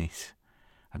menace.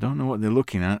 I don't know what they're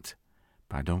looking at,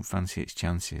 but I don't fancy its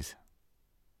chances.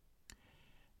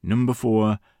 Number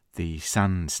 4, the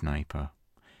Sand Sniper.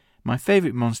 My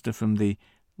favourite monster from the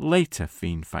later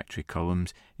Fiend Factory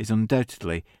columns is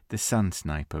undoubtedly the Sand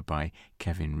Sniper by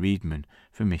Kevin Reedman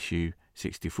from issue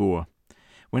 64.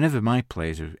 Whenever my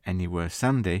players are anywhere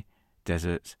sandy,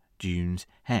 deserts, dunes,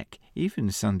 heck,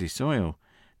 even sandy soil,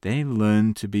 they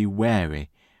learn to be wary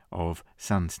of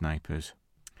sand snipers.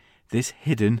 This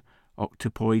hidden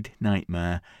octopoid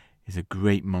nightmare is a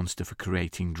great monster for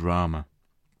creating drama.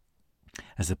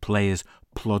 As the players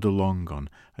plod along on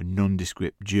a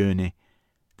nondescript journey,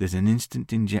 there's an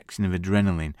instant injection of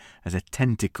adrenaline as a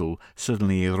tentacle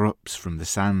suddenly erupts from the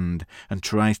sand and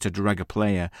tries to drag a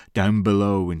player down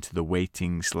below into the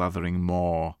waiting, slathering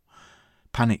maw.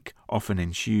 Panic often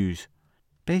ensues.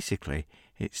 Basically,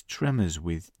 it's tremors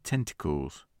with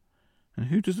tentacles. And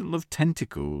who doesn't love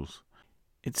tentacles?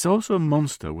 It's also a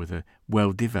monster with a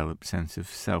well-developed sense of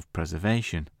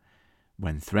self-preservation.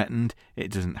 When threatened,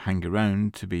 it doesn't hang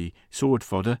around to be sword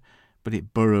fodder, but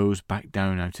it burrows back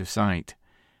down out of sight,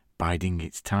 biding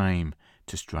its time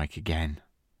to strike again.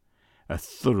 A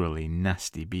thoroughly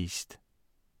nasty beast.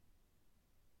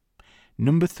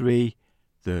 Number 3,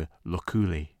 the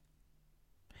Loculi.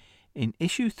 In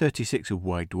issue 36 of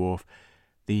White Dwarf,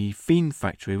 the Fiend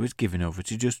Factory was given over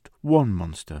to just one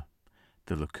monster,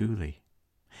 the Loculi.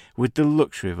 With the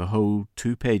luxury of a whole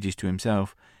 2 pages to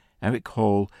himself, Eric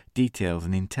Hall details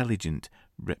an intelligent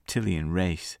reptilian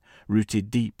race rooted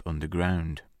deep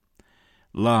underground.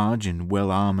 Large and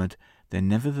well-armoured, they're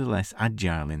nevertheless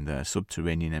agile in their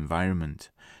subterranean environment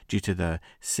due to their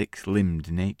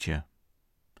 6-limbed nature.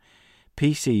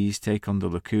 PCs take on the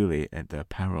Loculi at their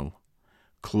peril.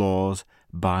 Claws,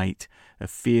 bite, a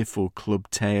fearful club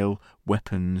tail,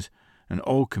 weapons, and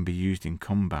all can be used in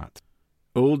combat.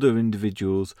 Older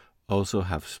individuals also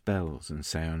have spells and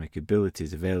psionic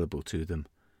abilities available to them.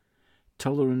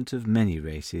 Tolerant of many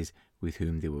races with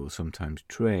whom they will sometimes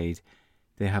trade,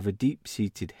 they have a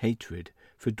deep-seated hatred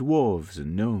for dwarves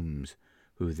and gnomes,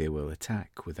 who they will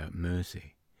attack without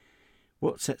mercy.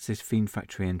 What sets this Fiend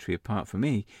Factory entry apart for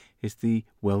me is the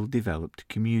well-developed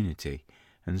community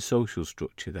and social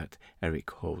structure that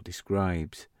Eric Hall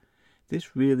describes.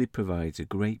 This really provides a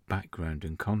great background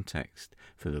and context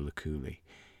for the Loculi,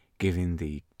 giving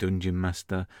the Dungeon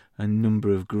Master a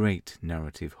number of great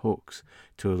narrative hooks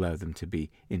to allow them to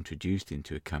be introduced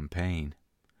into a campaign.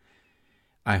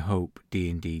 I hope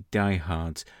D&D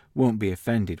diehards won't be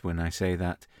offended when I say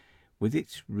that, with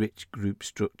its rich group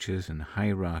structures and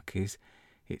hierarchies,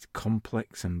 its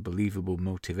complex and believable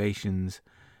motivations,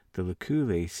 the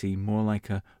Loculi seem more like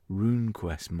a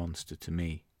RuneQuest monster to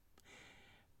me.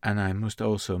 And I must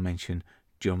also mention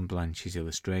John Blanche's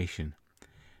illustration.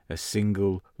 A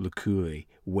single Loculi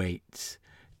waits,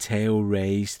 tail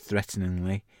raised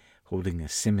threateningly, holding a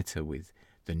scimitar with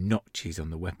the notches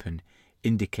on the weapon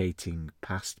indicating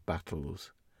past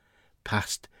battles,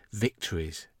 past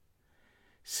victories.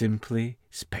 Simply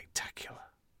spectacular.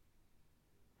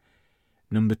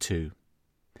 Number 2.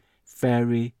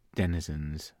 Fairy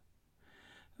Denizens.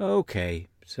 Okay,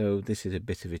 so this is a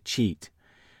bit of a cheat.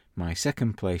 My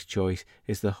second place choice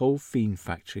is the whole Fiend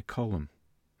Factory column.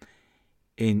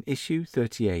 In issue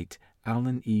 38,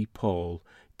 Alan E. Paul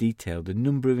detailed a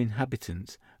number of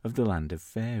inhabitants of the land of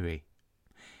Faerie.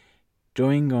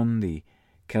 Drawing on the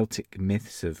Celtic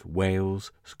myths of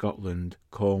Wales, Scotland,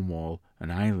 Cornwall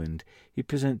and Ireland, he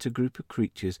presents a group of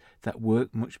creatures that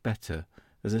work much better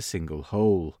as a single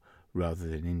whole rather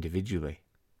than individually.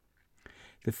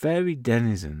 The Fairy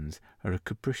Denizens are a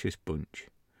capricious bunch,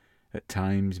 at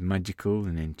times magical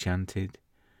and enchanted,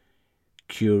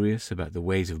 curious about the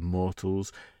ways of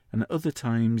mortals, and at other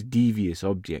times devious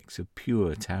objects of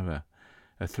pure terror,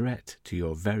 a threat to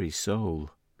your very soul.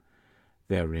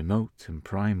 They are remote and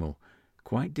primal,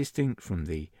 quite distinct from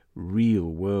the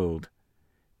real world.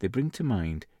 They bring to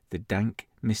mind the dank,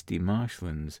 misty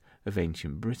marshlands of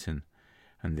ancient Britain,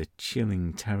 and the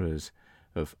chilling terrors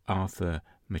of Arthur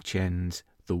Machen's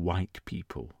The White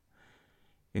People.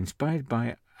 Inspired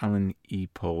by Alan E.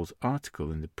 Paul's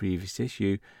article in the previous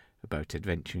issue, about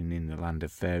adventuring in the land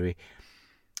of fairy,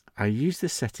 I use the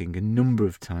setting a number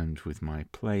of times with my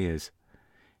players.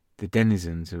 The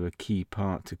denizens are a key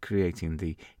part to creating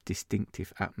the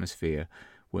distinctive atmosphere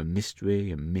where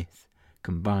mystery and myth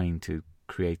combine to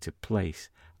create a place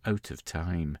out of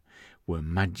time where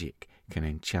magic can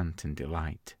enchant and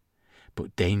delight,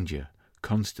 but danger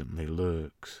constantly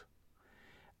lurks.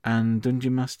 And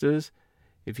Dungeon Masters,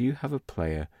 if you have a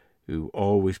player who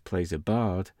always plays a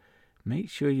bard, make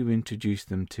sure you introduce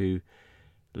them to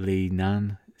Li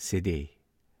Nan Sidi,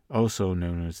 also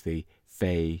known as the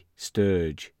Fey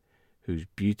Sturge, whose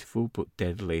beautiful but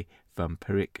deadly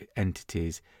vampiric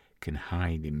entities can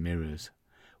hide in mirrors,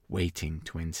 waiting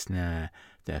to ensnare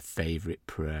their favourite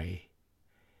prey,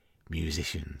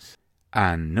 musicians.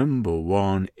 And number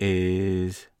 1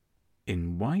 is,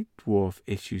 in White Dwarf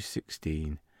issue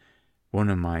 16, one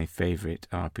of my favourite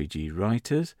RPG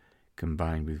writers,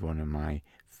 combined with one of my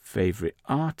favourite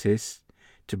artists,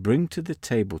 to bring to the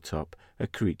tabletop a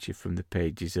creature from the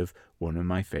pages of one of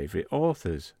my favourite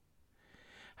authors.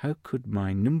 How could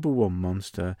my number 1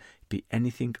 monster be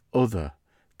anything other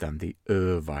than the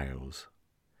Urviles?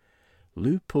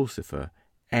 Lou Pulsifer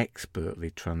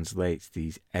expertly translates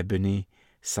these ebony,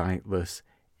 sightless,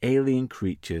 alien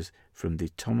creatures from the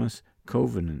Thomas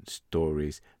Covenant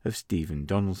stories of Stephen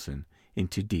Donaldson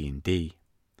into D&D.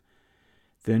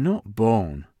 They're not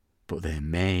born, but they're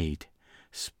made,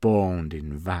 spawned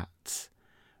in vats.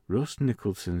 Russ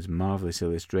Nicholson's marvellous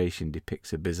illustration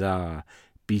depicts a bizarre,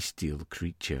 bestial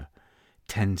creature,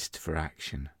 tensed for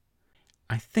action.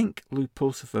 I think Lou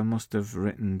Pulsifer must have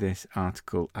written this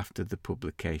article after the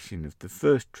publication of the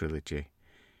first trilogy.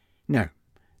 Now,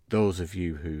 those of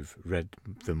you who've read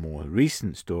the more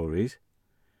recent stories,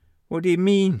 what do you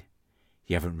mean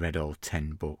you haven't read all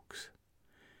 10 books?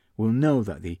 Will know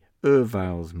that the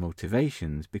Urvile's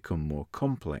motivations become more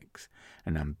complex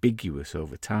and ambiguous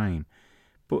over time,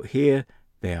 but here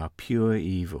they are pure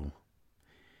evil.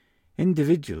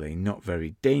 Individually not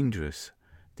very dangerous,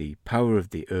 the power of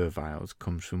the Urviles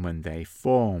comes from when they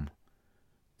form.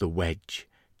 The Wedge,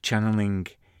 channeling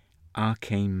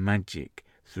arcane magic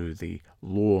through the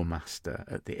Lore Master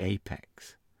at the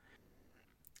apex.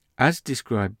 As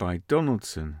described by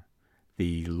Donaldson,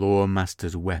 the Lore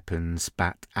Master's weapon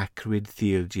spat acrid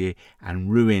theurgy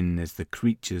and ruin as the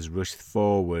creatures rushed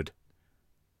forward.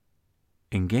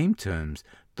 In game terms,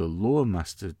 the Lore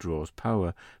Master draws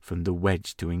power from the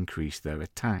Wedge to increase their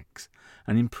attacks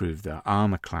and improve their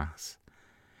armour class.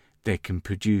 They can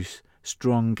produce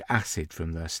strong acid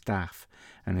from their staff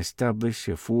and establish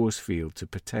a force field to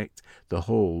protect the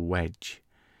whole Wedge.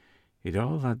 It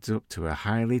all adds up to a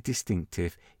highly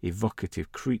distinctive,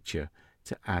 evocative creature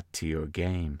to add to your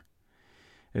game.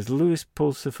 As Louis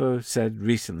Pulsifer said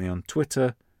recently on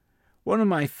Twitter, one of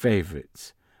my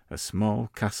favourites, a small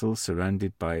castle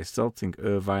surrounded by assaulting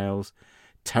Urviles,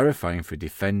 terrifying for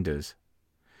defenders.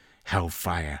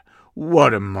 Hellfire,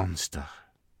 what a monster!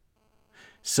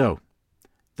 So,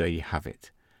 there you have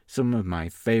it, some of my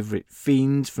favourite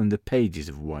fiends from the pages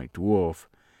of White Dwarf.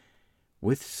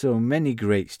 With so many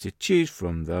greats to choose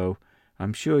from, though,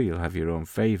 I'm sure you'll have your own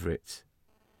favourites.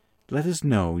 Let us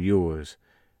know yours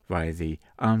via the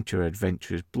Armchair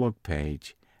Adventurers blog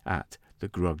page at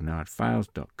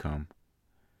thegrognardfiles.com.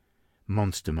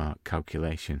 Monster mark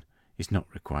calculation is not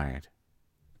required.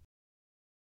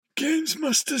 Games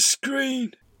Master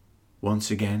screen.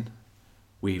 Once again,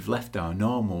 we've left our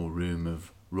normal room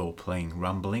of role-playing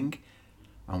rambling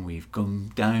and we've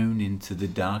gone down into the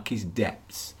darkest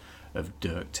depths of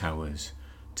Dirk Towers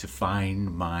to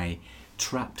find my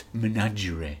trapped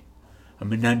menagerie, a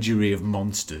menagerie of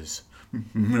monsters.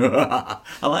 I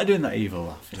like doing that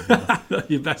evil laugh.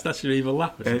 That's your evil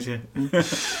laugh. Is it?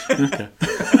 Okay.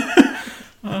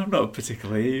 I'm not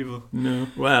particularly evil. No.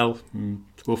 Well,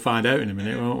 we'll find out in a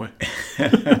minute, won't we?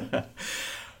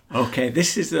 Okay,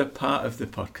 this is a part of the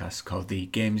podcast called the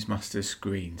Games Master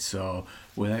screen. So,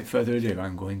 without further ado,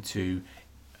 I'm going to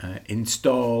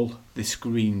install the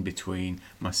screen between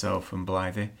myself and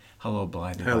Blythe. Hello,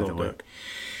 Blythe. Hello, by the way. Dirk.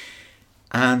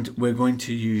 And we're going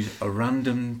to use a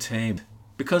random table.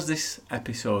 Because this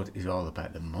episode is all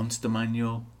about the monster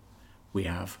manual, we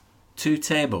have 2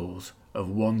 tables of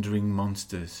wandering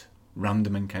monsters,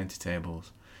 random encounter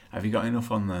tables. Have you got enough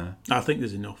on there? I think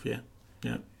there's enough, yeah.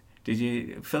 Yeah. Did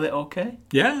you feel it okay?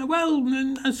 Yeah, well,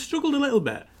 I struggled a little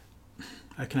bit.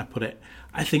 How can I put it?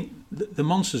 I think the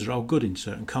monsters are all good in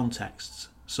certain contexts.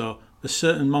 So there's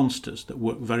certain monsters that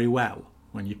work very well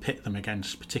when you pit them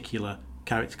against particular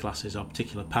character classes or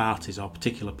particular parties or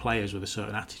particular players with a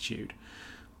certain attitude.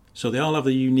 So they all have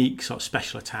the unique sort of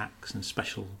special attacks and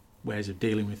special ways of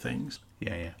dealing with things.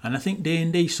 Yeah. And I think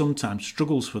D&D sometimes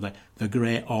struggles for the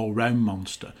great all-round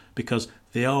monster because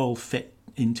they all fit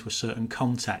into a certain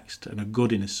context and are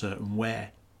good in a certain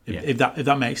way. If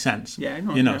that makes sense. Yeah,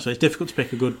 no. So it's difficult to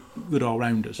pick a good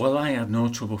all-rounders. Well, I had no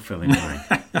trouble filling mine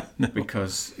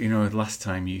because, last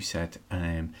time you said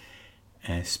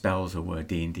spells are where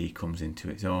D&D comes into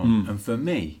its own. And for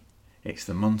me, it's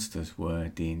the monsters where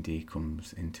D&D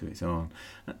comes into its own.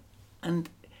 And,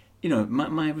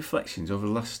 my reflections over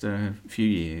the last few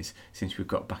years since we've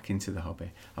got back into the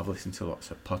hobby, I've listened to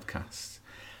lots of podcasts,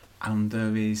 and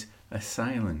there is a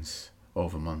silence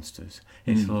over monsters.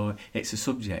 It's a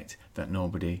subject that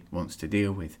nobody wants to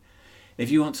deal with. If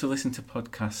you want to listen to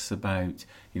podcasts about,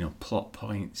 plot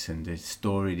points and the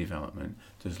story development,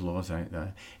 there's loads out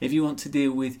there. If you want to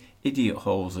deal with idiot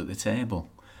holes at the table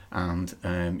and,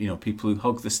 people who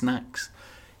hog the snacks,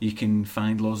 you can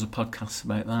find loads of podcasts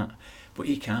about that. But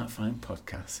you can't find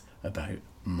podcasts about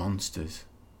monsters.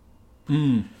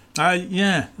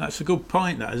 Yeah, that's a good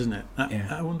point, that, isn't it?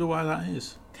 I wonder why that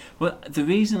is. Well, the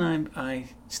reason I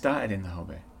started in the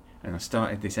hobby, and I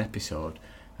started this episode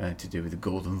to do with the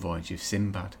Golden Voyage of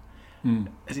Sinbad.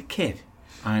 As a kid,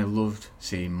 I loved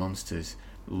seeing monsters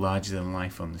larger than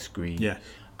life on the screen. Yeah.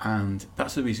 And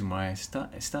that's the reason why I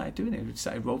started doing it. I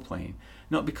started role-playing.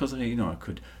 Not because I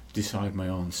could decide my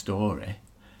own story.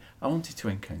 I wanted to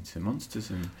encounter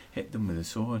monsters and hit them with a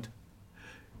sword.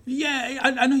 Yeah,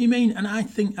 I know what you mean, and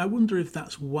I wonder if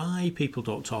that's why people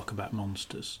don't talk about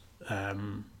monsters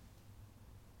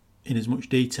in as much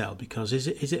detail. Because is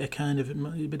it a kind of a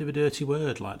bit of a dirty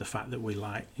word, like the fact that we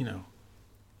like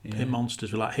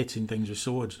monsters, we like hitting things with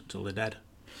swords until they're dead.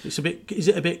 Is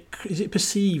it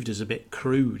perceived as a bit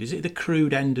crude? Is it the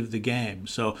crude end of the game?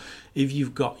 So if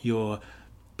you've got your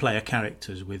player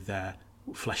characters with their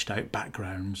fleshed out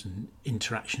backgrounds and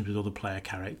interactions with other player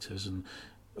characters and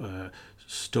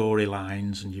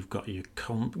storylines, and you've got your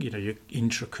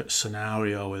intricate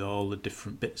scenario with all the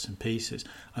different bits and pieces,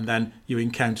 and then you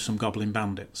encounter some goblin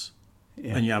bandits,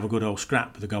 and you have a good old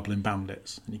scrap with the goblin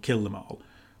bandits, and you kill them all.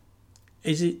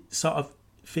 Is it sort of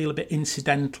feel a bit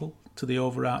incidental to the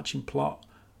overarching plot,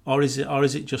 or is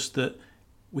it just that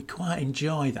we quite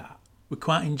enjoy that? We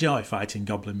quite enjoy fighting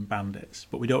goblin bandits,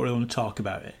 but we don't really want to talk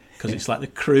about it because it's like the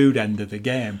crude end of the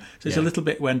game. So it's a little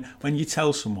bit when you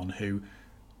tell someone who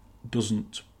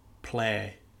doesn't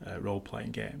play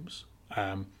role-playing games,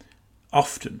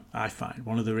 often I find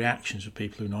one of the reactions of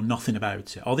people who know nothing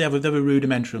about it, or they have a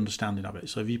rudimentary understanding of it.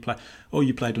 So if you play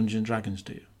Dungeons and Dragons,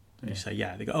 do you? And you say,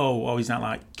 yeah. They go, oh, is that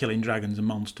like killing dragons and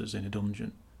monsters in a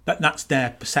dungeon? That's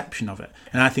their perception of it,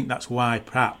 and I think that's why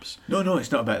perhaps. No,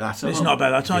 it's not about that. It's not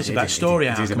about that. It's about story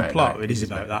arc and plot. It is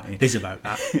about that. It is about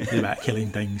that. It's about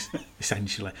killing things,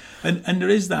 essentially. And there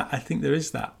is that. I think there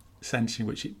is that sense in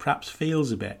which it perhaps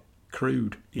feels a bit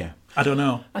crude. Yeah. I don't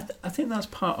know. I think that's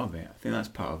part of it.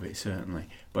 Certainly.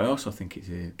 But I also think it's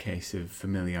a case of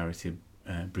familiarity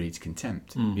breeds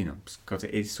contempt. Because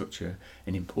it is such an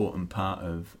important part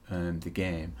of the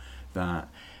game that.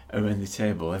 Around the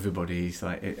table, everybody's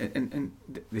like, and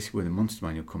this is where the Monster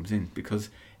Manual comes in, because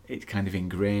it's kind of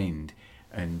ingrained,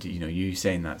 and you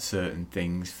saying that certain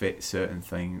things fit certain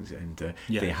things, and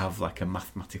they have like a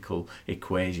mathematical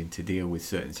equation to deal with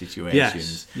certain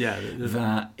situations. Yes.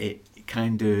 That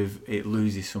it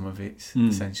loses some of its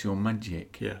essential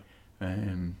magic. Yeah.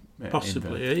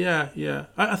 Possibly. Yeah.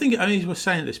 I think as we're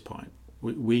saying at this point,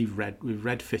 we've read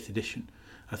 5th edition.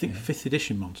 I think 5th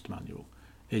edition Monster Manual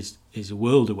is a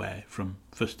world away from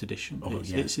 1st edition.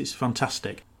 It's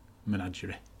fantastic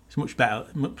menagerie. It's much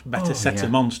better set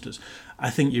of monsters. I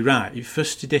think you're right.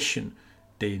 1st edition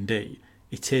D&D,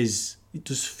 it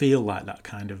does feel like that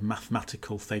kind of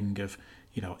mathematical thing of,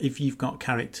 if you've got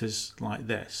characters like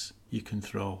this, you can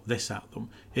throw this at them.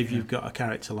 If you've got a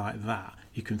character like that,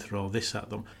 you can throw this at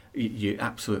them. You're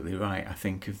absolutely right. I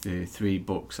think of the 3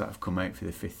 books that have come out for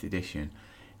the 5th edition,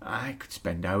 I could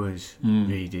spend hours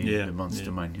reading the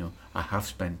Monster Manual. I have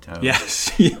spent hours.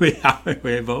 Yes, we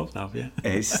both have. Yeah,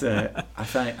 it's. I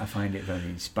find it very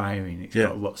inspiring. It's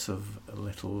got lots of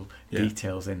little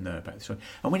details in there about the story.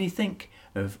 And when you think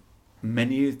of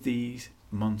many of these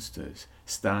monsters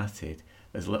started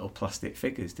as little plastic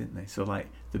figures, didn't they? So like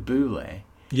the Boule.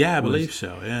 Yeah, I believe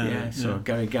so. Yeah. So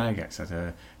Gary Gygax had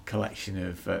a collection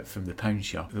of from the pound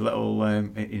shop, the little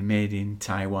made in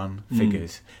Taiwan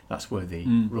figures. That's where the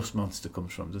rust monster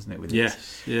comes from, doesn't it? With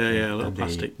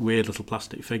weird little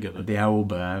plastic figure. The owl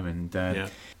bear and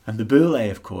the Boule,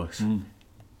 of course. And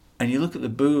you look at the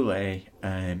Boule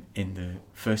in the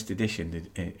 1st edition,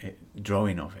 the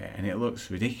drawing of it, and it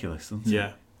looks ridiculous, doesn't it?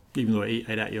 Yeah, even though it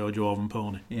ate at your dwarven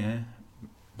pony. Yeah,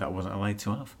 that wasn't allowed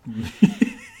to have.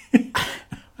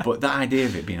 But that idea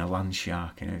of it being a land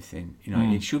shark and everything,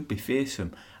 it should be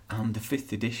fearsome. And the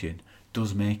 5th edition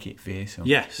does make it fearsome.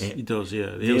 Yes, it does.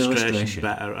 Yeah, the illustration's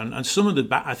better, and some of the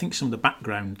I think some of the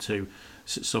background too.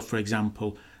 So, for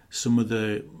example, some of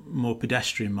the more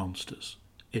pedestrian monsters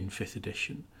in 5th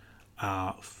edition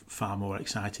are far more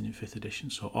exciting in 5th edition.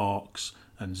 So orcs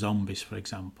and zombies, for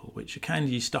example, which are kind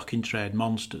of your stock in trade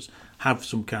monsters, have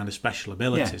some kind of special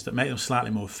abilities that make them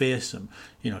slightly more fearsome.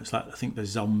 It's like, I think the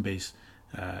zombies,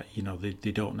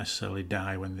 they don't necessarily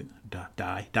die when they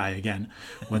die again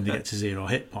when they get to 0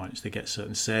 hit points. They get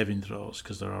certain saving throws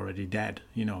because they're already dead,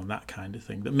 and that kind of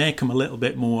thing, that make them a little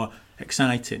bit more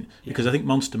exciting. Because I think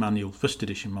Monster Manual, 1st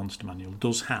edition Monster Manual,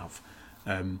 does have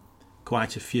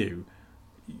quite a few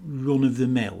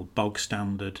run-of-the-mill,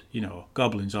 bog-standard,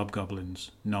 goblins,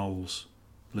 hobgoblins, gnolls,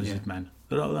 lizard men.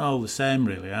 They're all the same,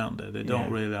 really, aren't they? They don't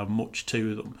really have much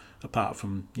to them, apart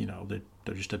from,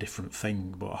 they're just a different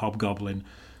thing. But a hobgoblin,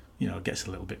 gets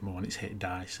a little bit more, and it's hit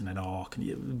dice, and an orc.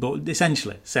 But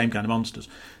essentially, same kind of monsters.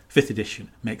 5th edition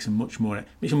makes them much more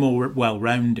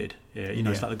well-rounded.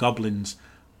 It's like the goblins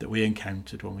that we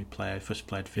encountered when we first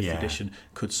played 5th edition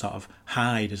could sort of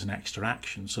hide as an extra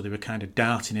action, so they were kind of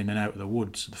darting in and out of the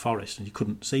woods, the forest, and you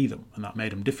couldn't see them, and that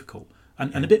made them difficult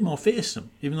and a bit more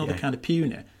fearsome, even though they're kind of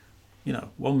puny.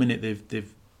 One minute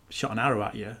they've shot an arrow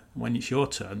at you, and when it's your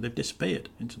turn, they've disappeared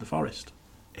into the forest.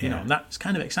 And that's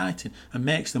kind of exciting and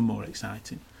makes them more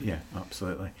exciting. Yeah,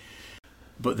 absolutely.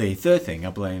 But the third thing, I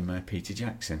blame Peter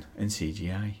Jackson and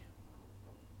CGI.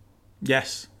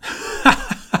 Yes.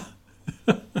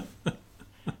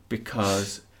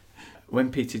 Because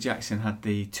when Peter Jackson had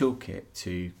the toolkit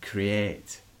to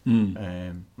create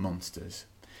monsters,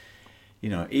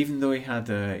 even though he had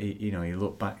he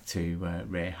looked back to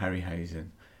Ray Harryhausen,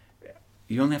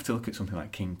 you only have to look at something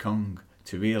like King Kong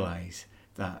to realise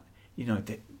that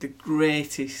the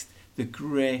greatest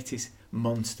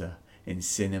monster in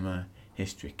cinema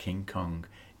history, King Kong,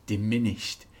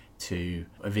 diminished to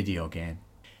a video game.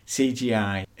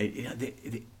 CGI,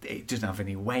 it doesn't have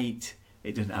any weight.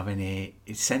 It doesn't have any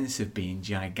sense of being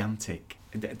gigantic.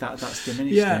 That's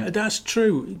diminished. Yeah, that's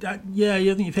true. I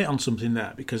think you've hit on something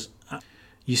there, because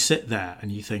you sit there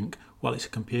and you think, well, it's a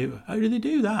computer. How do they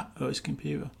do that? Oh, it's a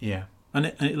computer. Yeah. And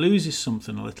it loses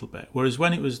something a little bit. Whereas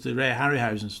when it was the Ray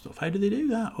Harryhausen stuff, how do they do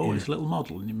that? Oh, it's a little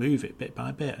model, and you move it bit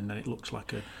by bit, and then it looks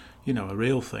like a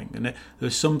real thing. And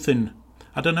there's something,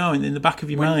 I don't know, in the back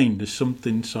of your mind, there's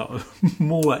something sort of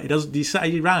more.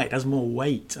 You're right, it has more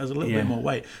weight, has a little bit more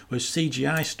weight. Whereas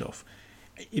CGI stuff,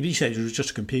 if you say it was just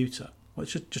a computer, well,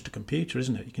 it's just a computer,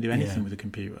 isn't it? You can do anything with a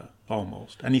computer,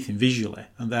 almost anything visually,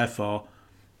 and therefore,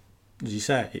 as you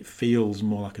say, it feels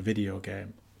more like a video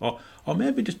game. Or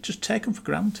maybe just take them for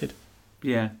granted.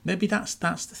 Yeah. Maybe that's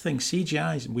the thing.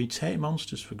 CGIs, we take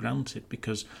monsters for granted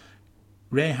because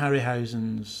Ray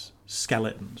Harryhausen's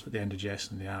skeletons at the end of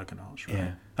Jason and the Argonauts, right?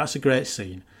 Yeah. That's a great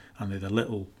scene. And they're the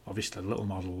little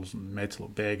models and made to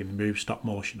look big and they move stop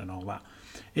motion and all that.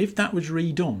 If that was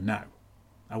redone now,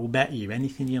 I will bet you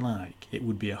anything you like, it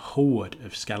would be a horde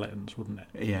of skeletons, wouldn't it?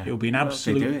 Yeah. It would be an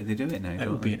absolute... They do it now, It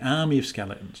would be an army of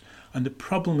skeletons. And the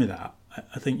problem with that,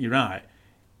 I think you're right,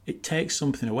 it takes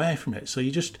something away from it. So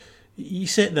you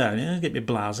sit there and you get me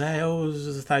blasé. Oh,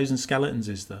 there's 1,000 skeletons,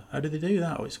 is there? How do they do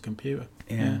that? Oh, it's a computer.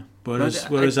 Yeah.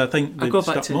 Whereas I think the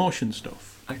stop motion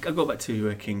stuff. I go back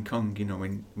to King Kong.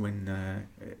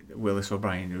 When Willis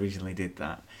O'Brien originally did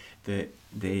that, the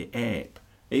ape,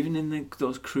 even in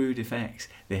those crude effects,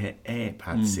 the ape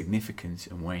had significance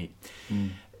and weight.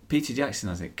 Peter Jackson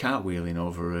has it cartwheeling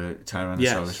over a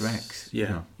Tyrannosaurus Rex.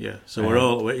 Yeah.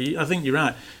 So I think you're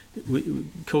right.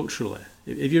 Culturally,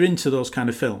 if you're into those kind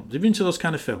of films, and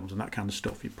that kind of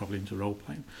stuff, you're probably into role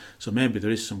playing. So maybe there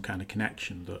is some kind of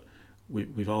connection that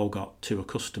we've all got too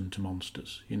accustomed to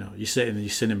monsters. You sit in your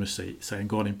cinema seat saying,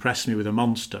 "Go on, impress me with a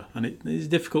monster," and it's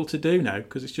difficult to do now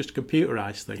because it's just a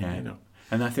computerized thing. Yeah.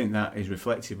 And I think that is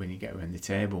reflected when you get around the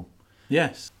table.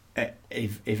 Yes.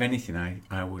 If anything,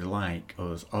 I would like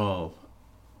us all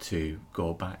to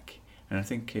go back. And I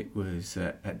think it was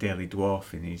at Daily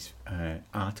Dwarf in his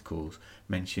articles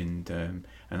mentioned an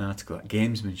article at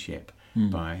Gamesmanship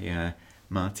by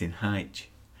Martin Heitch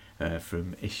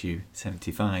from issue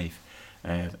 75.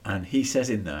 And he says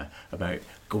in there about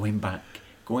going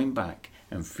back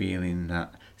and feeling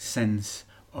that sense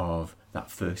of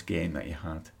that first game that you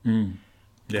had. And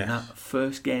that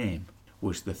first game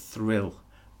was the thrill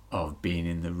of being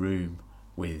in the room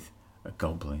with a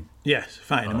goblin. Yes,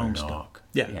 fighting a monster. An orc.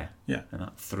 Yeah. And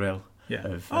that thrill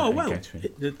of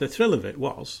the thrill of it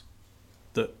was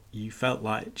that you felt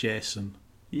like Jason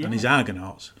and his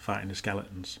Argonauts fighting the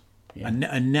skeletons. Yeah.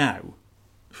 And now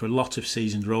for a lot of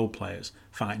seasoned role players,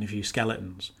 fighting a few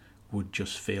skeletons would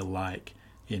just feel like,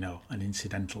 an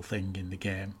incidental thing in the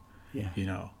game.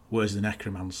 Yeah. Where's the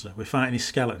necromancer? We're fighting his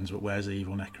skeletons, but where's the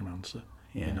evil necromancer?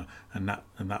 Yeah.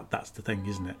 That's the thing,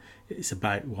 isn't it? It's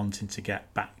about wanting to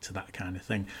get back to that kind of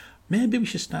thing. Maybe we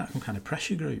should start some kind of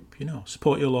pressure group,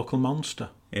 support your local monster.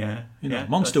 Yeah.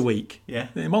 Monster Week. Yeah.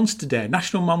 Monster Day,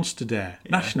 National Monster Day,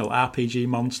 National RPG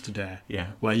Monster Day.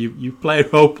 Yeah. Where you play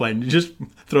role playing and you just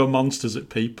throw monsters at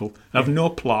people. Have no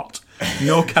plot,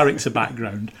 no character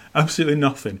background, absolutely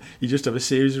nothing. You just have a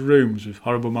series of rooms with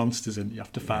horrible monsters in you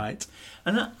have to fight.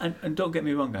 And don't get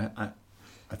me wrong,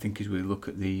 I think as we look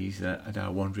at these at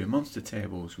our Wandering Monster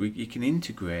tables, you can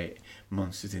integrate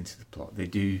monsters into the plot. They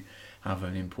do have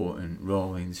an important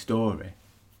role in the story.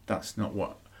 That's not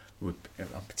what I'm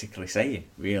particularly saying,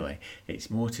 really. It's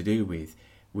more to do with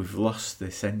we've lost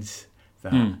the sense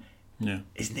that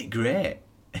isn't it great?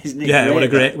 Isn't it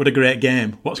great? What a great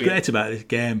game. What's great about this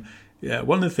game? Yeah,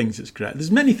 one of the things that's great.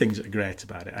 There's many things that are great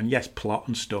about it, and yes, plot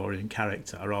and story and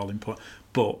character are all important.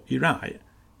 But you're right.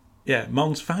 Yeah,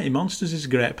 fighting monsters is a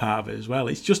great part of it as well.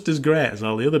 It's just as great as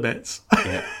all the other bits.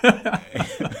 Yeah,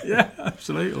 yeah,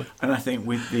 absolutely. And I think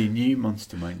with the new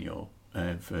Monster Manual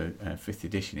for 5th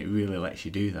edition, it really lets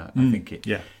you do that. I think it's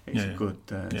a good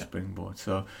springboard.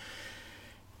 So,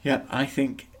 yeah, I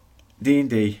think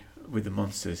D&D with the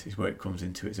monsters is where it comes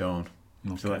into its own.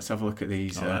 Okay. So let's have a look at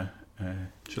these.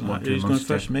 Who's going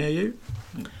first, me or you?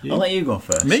 I'll let you go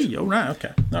first. Me? All right,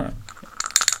 okay. All right.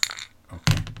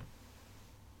 Okay.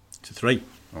 To 3.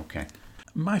 Okay.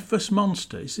 My first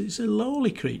monster is a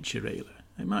lowly creature, really.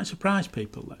 It might surprise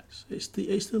people less. It's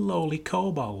the lowly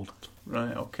kobold.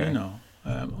 Right. Okay.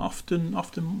 Often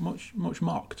much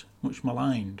mocked, much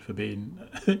maligned for being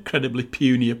an incredibly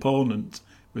puny opponent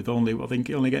with I think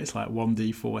it only gets like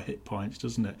 1d4 hit points,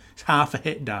 doesn't it? It's half a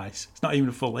hit dice. It's not even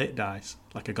a full hit dice,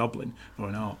 like a goblin or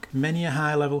an orc. Many a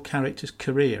high-level character's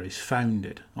career is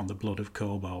founded on the blood of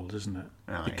kobolds, isn't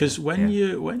it? Because when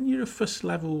you're a first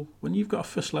level, when you've got a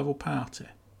first level party,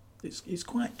 it's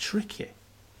quite tricky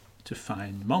to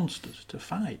find monsters to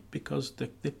fight because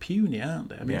they're puny, aren't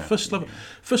they? I mean, first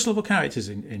level characters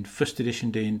in first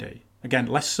edition D&D. Again,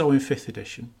 less so in 5th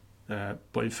edition.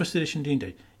 But in first edition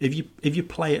D&D, if you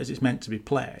play it as it's meant to be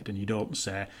played, and you don't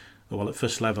say, "Oh well, at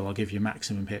first level I'll give you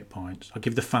maximum hit points. I'll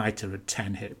give the fighter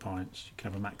 10 hit points. You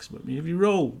can have a maximum." If you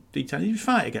roll D10, if your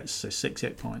fighter gets 6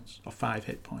 hit points or 5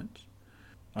 hit points,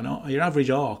 or not, your average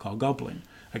orc or goblin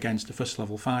against a first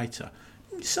level fighter,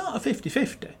 it's sort of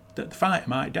 50-50 that the fighter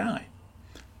might die.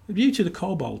 The beauty of the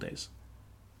kobold is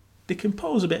they can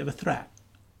pose a bit of a threat,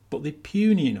 but they're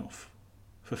puny enough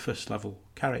for first level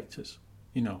characters.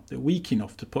 They're weak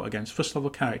enough to put against first level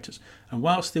characters, and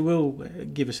whilst they will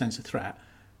give a sense of threat,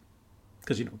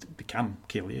 because they can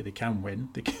kill you, they can win,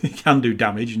 they can do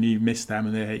damage, and you miss them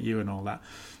and they hit you and all that.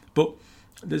 But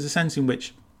there's a sense in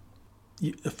which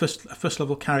a first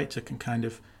level character can kind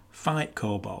of fight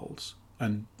kobolds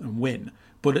and win,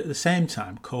 but at the same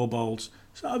time, kobolds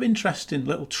sort of interesting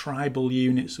little tribal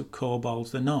units of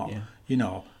kobolds. They're not,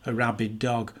 a rabid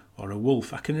dog or a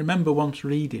wolf. I can remember once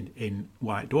reading in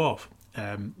White Dwarf.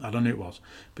 I don't know who it was,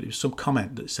 but it was some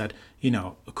comment that said,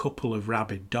 a couple of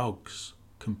rabid dogs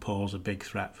can pose a big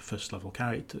threat for first level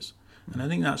characters. And I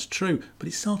think that's true, but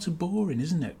it's sort of boring,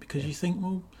 isn't it? Because you think,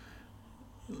 well,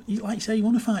 like you say, you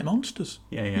want to fight monsters.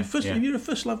 If you're a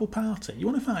first level party, you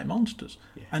want to fight monsters.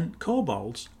 Yeah. And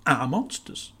kobolds are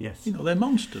monsters. Yes. They're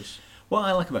monsters. What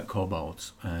I like about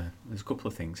kobolds, there's a couple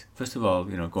of things. First of all,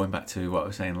 going back to what I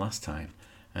was saying last time,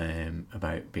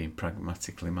 about being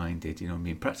pragmatically minded,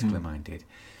 being practically minded.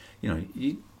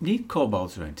 You need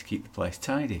kobolds around to keep the place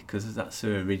tidy, because that's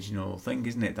the original thing,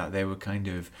 isn't it? That they were kind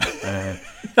of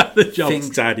the job's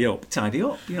tidy up,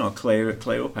 clear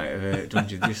up out of a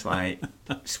dungeon, just like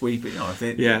sweep it.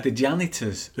 The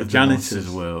janitors of the monsters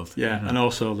world. Yeah, and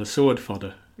also the sword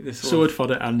fodder, sword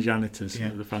fodder and janitors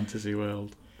of the fantasy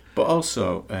world. But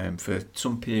also, for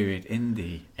some period in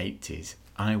the 80s,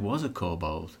 I was a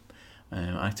kobold.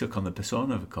 I took on the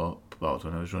persona of a kobold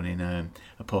when I was running a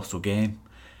postal game.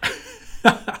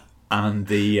 And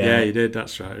you did,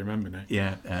 that's right, I remember now.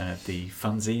 The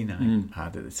fanzine I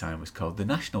had at the time was called the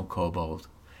National Kobold,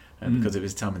 because it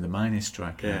was the time of the miners'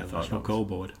 strike. Yeah, the National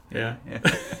Kobold. Yeah.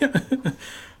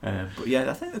 But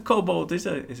I think the kobold is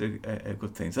a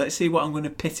good thing. So let's see what I'm going to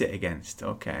pit it against.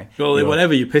 Okay. Well,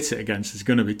 whatever you pit it against is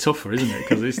going to be tougher, isn't it?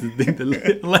 Because it's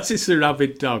unless it's a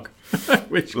rabid dog,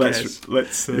 which case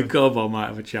the kobold might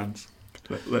have a chance.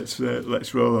 Let's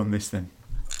roll on this then.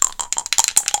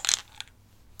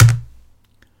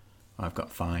 I've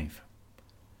got 5,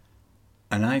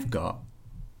 and I've got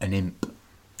an imp.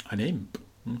 An imp.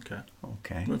 Okay.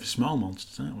 Okay. We're for small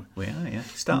monsters, aren't we? We are, yeah.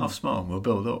 Start off small and we'll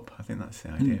build up. I think that's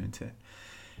the idea, isn't it?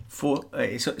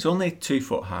 It's only 2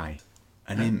 foot high.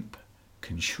 An imp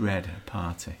can shred a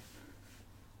party.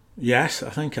 Yes, I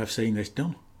think I've seen this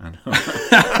done. I know.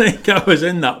 I think I was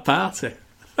in that party.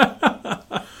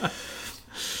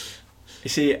 You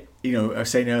see, I was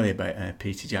saying earlier about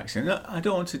Peter Jackson. I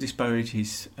don't want to disparage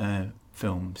his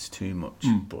films too much,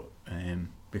 but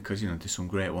because there's some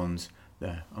great ones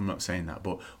there. I'm not saying that,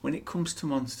 but when it comes to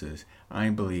monsters, I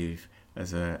believe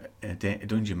as a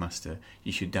dungeon master,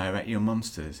 you should direct your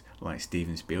monsters like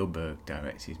Steven Spielberg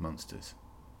directs his monsters,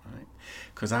 right?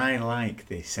 Because I like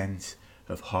the sense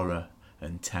of horror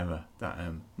and terror that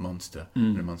monster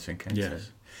and a monster encounters.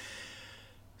 Yes.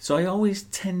 So I always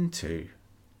tend to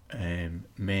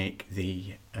make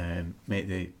the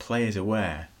players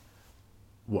aware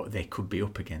what they could be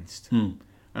up against. And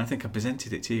I think I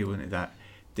presented it to you, wasn't it, that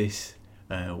this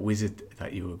wizard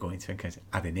that you were going to encounter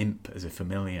had an imp as a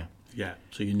familiar. Yeah,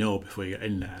 so before you get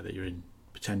in there that you're in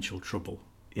potential trouble.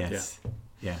 Yes,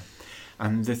 yeah.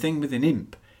 And the thing with an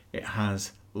imp, it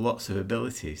has lots of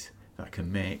abilities that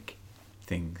can make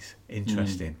things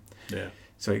interesting. Yeah.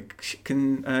 So it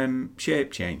can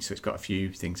shape change. So it's got a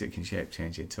few things it can shape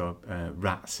change into.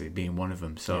 Rats being one of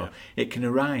them. So it can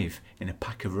arrive in a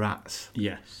pack of rats.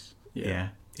 Yes. Yeah.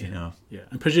 Yeah,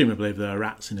 and presumably if there are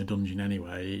rats in a dungeon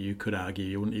anyway, you could argue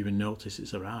you wouldn't even notice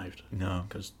it's arrived. No.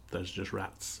 Because there's just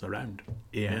rats around.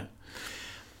 Yeah.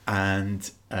 And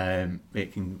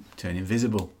it can turn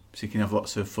invisible, so you can have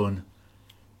lots of fun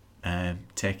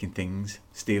taking things,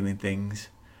 stealing things,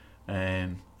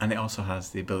 and it also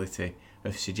has the ability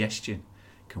of suggestion.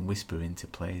 It can whisper into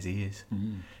players' ears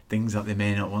things that they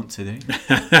may not want to do.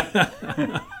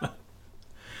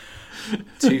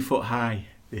 2 foot high,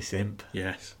 this imp.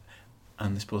 Yes.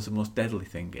 And I suppose the most deadly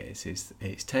thing is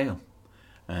its tail.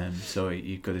 So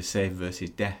you've got to save versus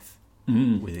death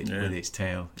with its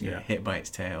tail. You get hit by its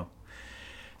tail.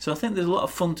 So I think there's a lot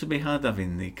of fun to be had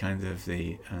having the kind of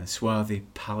the swarthy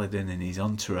paladin and his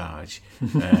entourage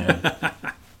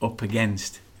up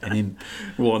against an imp.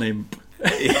 One imp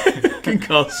can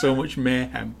cause so much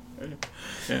mayhem.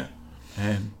 Yeah.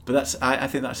 But I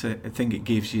think that's a thing. It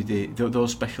gives you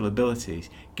those special abilities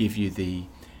give you the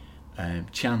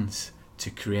chance to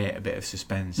create a bit of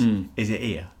suspense. Is it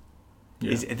here?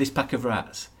 Yeah. Is it this pack of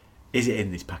rats? Is it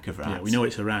in this pack of rats? Yeah, we know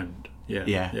it's around. Yeah.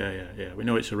 Yeah. We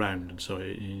know it's around, and so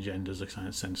it engenders a kind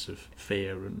of sense of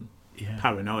fear and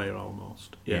paranoia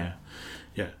almost. Yeah.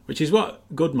 Which is what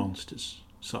good monsters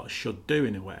sort of should do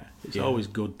in a way. It's always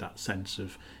good, that sense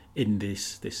of in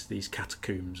these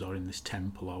catacombs or in this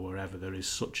temple or wherever there is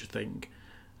such a thing,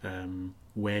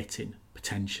 waiting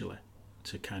potentially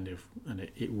to kind of, and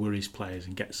it worries players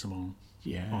and gets them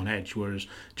on edge. Whereas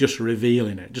just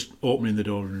revealing it, just opening the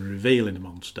door and revealing a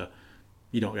monster,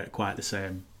 you don't get quite the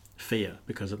same fear,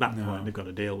 because at that point they've got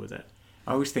to deal with it.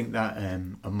 I always think that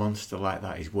a monster like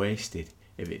that is wasted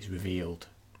if it's revealed.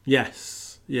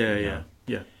 Yes. Yeah.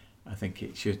 I think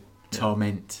it should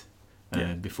torment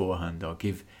beforehand, or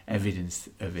give evidence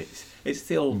of it. It's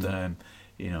the old, I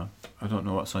don't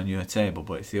know what's on your table,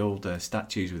 but it's the old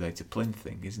statues without a plinth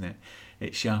thing, isn't it?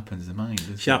 It sharpens the mind,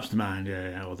 doesn't it? Sharpens the mind,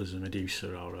 yeah. Or there's a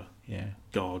Medusa or a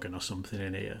Gorgon or something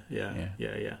in here.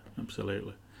 Yeah,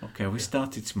 absolutely. Okay, we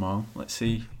started small. Let's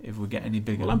see if we get any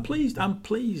bigger. Well, I'm pleased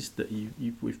that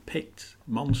we've picked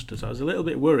monsters. I was a little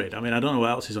bit worried. I mean, I don't know what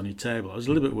else is on your table. I was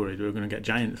a little bit worried we were going to get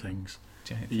giant things.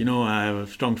 I have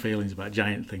strong feelings about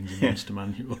giant things in Monster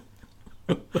Manual.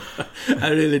 I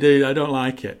really do. I don't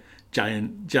like it.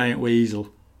 Giant weasel.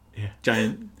 Yeah.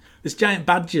 There's giant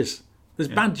badgers. There's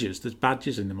badgers. There's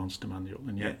badgers in the Monster Manual,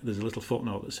 and yet there's a little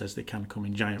footnote that says they can come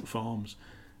in giant forms.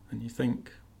 And you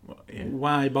think,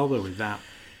 why bother with that?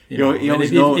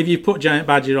 If you put giant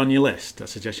badger on your list, I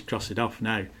suggest you cross it off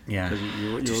now. Yeah,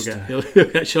 because you'll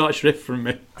get short shrift from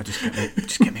me. I just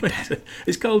get me pen.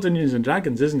 It's called Dungeons and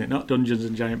Dragons, isn't it? Not Dungeons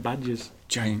and Giant Badgers.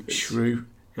 Giant shrew.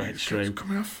 Right, shrew.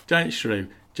 Coming off. Giant shrew.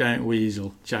 Giant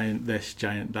weasel. Giant this.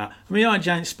 Giant that. I mean, you're a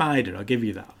giant spider. I'll give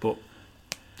you that. But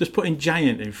just putting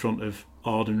giant in front of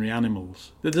ordinary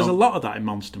animals. There's a lot of that in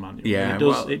Monster Manual. Yeah,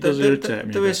 it does irritate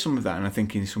me. There is some of that, and I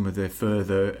think in some of the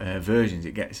further versions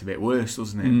it gets a bit worse,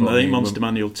 doesn't it? I think Monster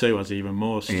Manual 2 has even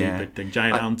more stupid thing.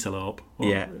 Giant antelope.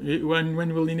 When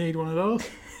will you need one of those?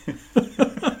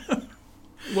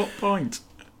 What point?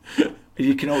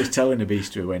 You can always tell in a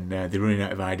bistro when they're running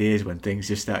out of ideas, when things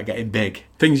just start getting big.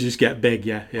 Things just get big,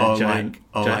 or giant,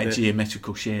 like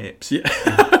geometrical shapes. Yeah,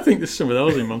 I think there's some of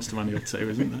those in Monster Manual 2,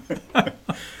 isn't there?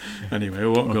 Anyway, we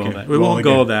won't go there. We won't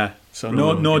go there. So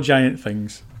no giant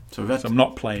things. So I'm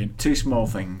not playing. 2 small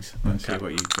things. Let's see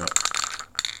what you've got.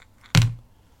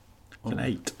 It's an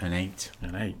 8. An 8.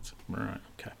 An 8. Right,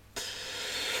 okay.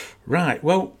 Right,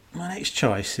 well, my next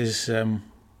choice is...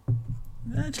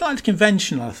 it's slightly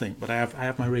conventional, I think, but I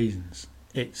have my reasons.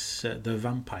 It's The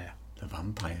Vampire. The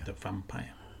Vampire. The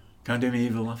Vampire. Can't do me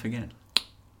evil laugh again.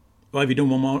 Well, have you done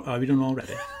one more? Have you done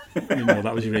already? You know,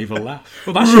 that was your evil laugh.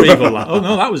 Well, that's your evil laugh. Oh,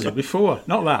 no, that was it before.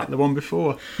 Not that, the one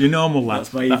before. Your normal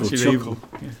laugh. That's my evil chuckle.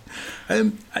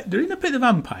 The reason I picked The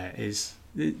Vampire is...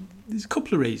 There's a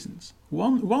couple of reasons.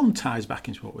 One ties back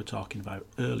into what we were talking about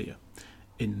earlier,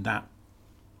 in that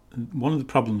one of the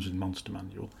problems with Monster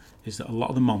Manual is that a lot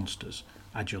of the monsters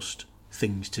are just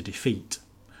things to defeat.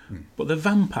 But the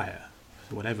vampire,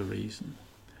 for whatever reason,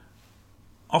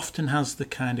 often has the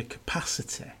kind of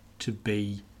capacity to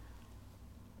be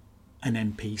an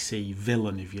NPC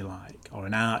villain, if you like, or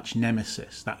an arch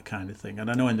nemesis, that kind of thing. And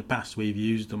I know in the past we've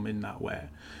used them in that way.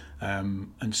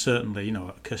 And certainly, you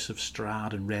know, Curse of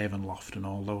Strahd and Ravenloft and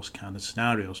all those kind of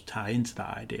scenarios tie into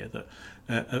that idea that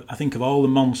I think of all the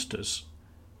monsters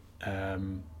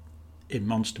in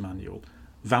Monster Manual,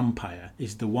 Vampire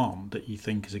is the one that you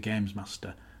think as a games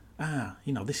master,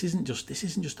 you know, this isn't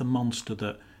just a monster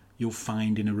that you'll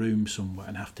find in a room somewhere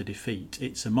and have to defeat.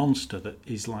 It's a monster that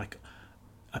is like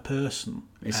a person.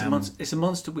 It's a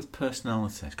monster with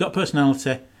personality. It's got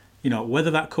personality, you know,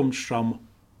 whether that comes from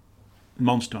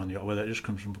Monster Manual or whether it just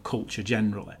comes from culture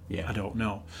generally, I don't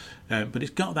know. But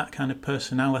it's got that kind of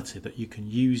personality that you can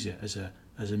use it as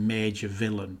a major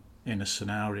villain in a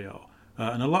scenario.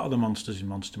 And a lot of the monsters in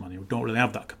Monster Manual don't really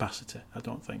have that capacity, I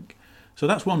don't think. So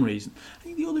that's one reason. I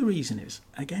think the other reason is,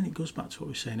 again, it goes back to what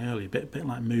we were saying earlier, a bit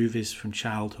like movies from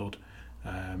childhood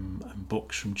and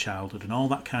books from childhood and all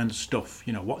that kind of stuff.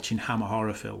 You know, watching Hammer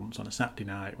horror films on a Saturday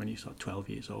night when you're sort of 12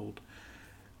 years old.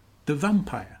 The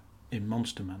vampire in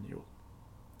Monster Manual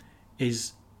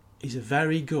is a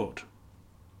very good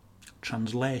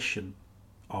translation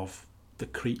of the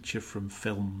creature from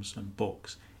films and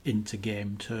books into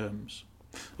game terms.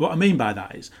 What I mean by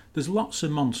that is there's lots of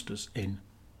monsters in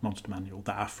Monster Manual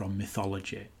that are from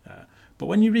mythology, but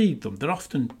when you read them, they're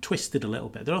often twisted a little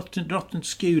bit. They're often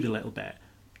skewed a little bit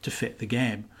to fit the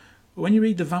game. But when you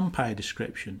read the vampire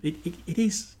description, it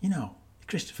is, you know,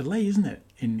 Christopher Lee, isn't it?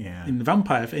 In the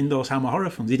vampire, in those Hammer horror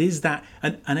films, it is that,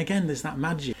 and again, there's that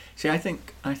magic. See, I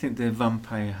think the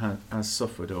vampire has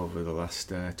suffered over the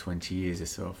last 20 years or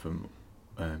so from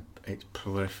its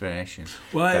proliferation.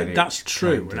 Well, that's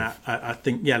true, and I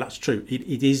think that's true.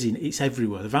 It's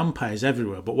everywhere. The vampire's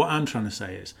everywhere. But what I'm trying to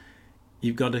say is,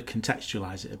 you've got to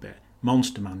contextualise it a bit.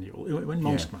 Monster Manual. When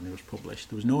Monster Manual was published,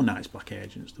 there was no Knights Black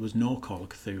Agents. There was no Call of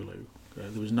Cthulhu.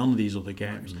 There was none of these other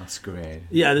games. Masquerade.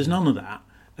 Yeah, there's none of that.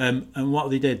 And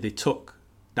what they did, they took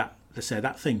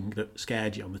that thing that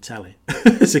scared you on the telly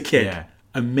as a kid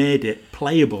and made it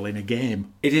playable in a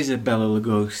game. It is a Bela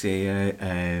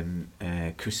Lugosi,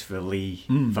 Christopher Lee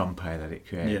vampire that it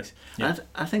creates. Yeah. And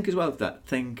I think as well that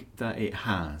thing that it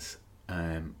has,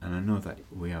 and I know that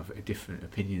we have different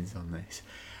opinions on this,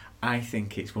 I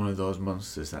think it's one of those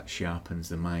monsters that sharpens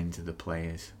the minds of the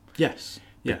players. Yes.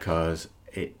 Yeah. Because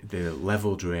the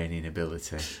level draining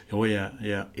ability. Oh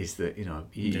yeah. Is that, you know,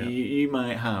 you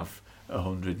might have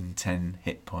 110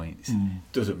 hit points.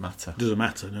 Doesn't matter. Doesn't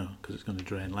matter, no, because it's going to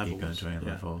drain levels. You're going to drain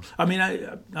levels. I mean,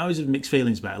 I always have mixed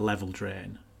feelings about a level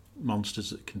drain. Monsters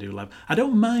that can do level. I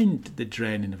don't mind the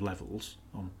draining of levels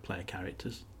on player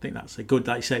characters. I think that's a good.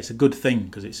 Like you say, it's a good thing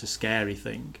because it's a scary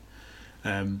thing.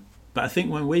 But I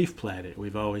think when we've played it,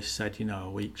 we've always said, you know,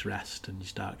 a week's rest and you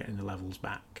start getting the levels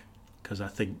back. Because I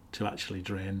think to actually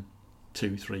drain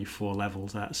 2, 3, 4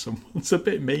 levels out of someone's a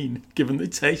bit mean, given that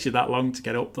it takes you that long to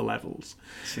get up the levels.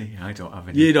 See, I don't have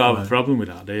any. You don't have a problem with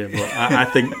that, do you? But I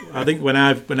think when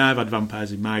I've had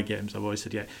vampires in my games, I've always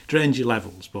said, drains your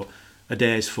levels, but a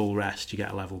day's full rest, you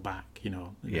get a level back. You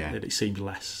know, it seems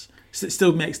less. It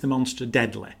still makes the monster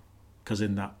deadly, because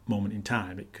in that moment in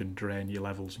time, it can drain your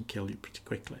levels and kill you pretty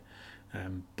quickly.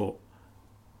 But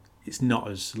it's not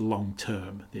as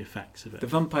long-term, the effects of it. The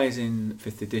vampires in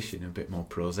 5th edition are a bit more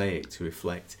prosaic to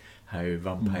reflect how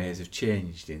vampires have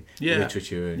changed in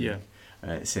literature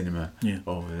and cinema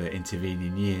over the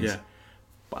intervening years. Yeah.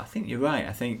 But I think you're right.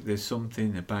 I think there's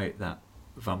something about that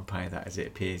vampire that, as it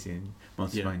appears in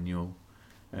Monster Manual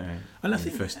and I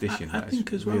think, the 1st edition, I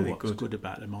think as well really what's good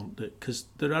about them, because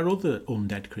there are other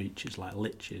undead creatures like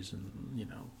liches and, you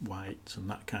know, wights and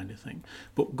that kind of thing.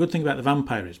 But good thing about the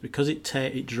vampire is because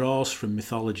it draws from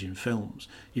mythology and films.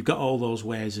 You've got all those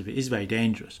ways of it is very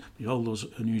dangerous. But you've all those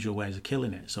unusual ways of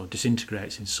killing it. So it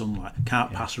disintegrates in sunlight,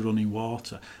 can't pass running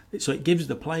water. So it gives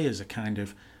the players a kind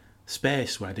of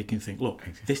space where they can think, look,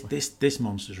 this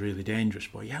monster's really dangerous,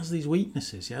 but he has these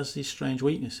weaknesses. He has these strange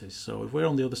weaknesses. So if we're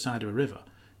on the other side of a river,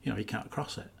 he can't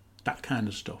cross it. That kind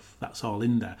of stuff, that's all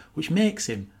in there, which makes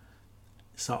him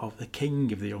sort of the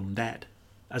king of the undead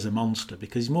as a monster,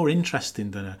 because he's more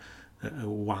interesting than a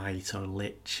wight or a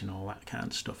lich and all that kind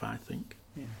of stuff, I think.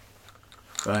 Yeah.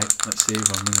 Right, let's see who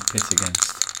I'm in the pit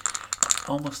against.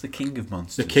 Almost the king of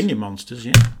monsters. The king of monsters,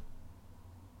 yeah.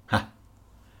 Ha!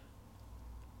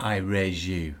 I raise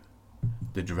you,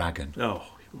 the dragon. Oh,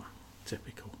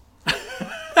 typical.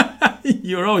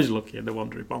 You're always looking at the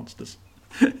wandering monsters.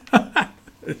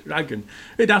 The dragon.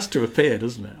 It has to appear,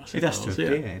 doesn't it? It has to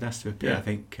appear. It has to appear. Yeah. I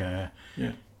think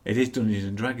Yeah. it is Dungeons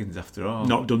and Dragons after all.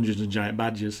 Not Dungeons and Giant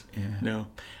Badgers. Yeah. No.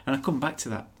 And I come back to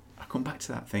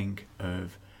that thing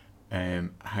of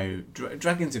how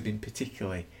dragons have been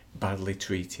particularly badly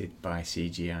treated by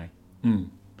CGI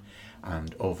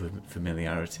and over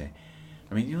familiarity.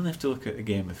 I mean, you only have to look at the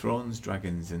Game of Thrones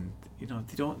dragons, and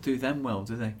they don't do them well,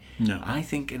 do they? No. I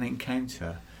think an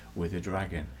encounter with a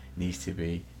dragon needs to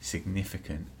be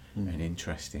significant and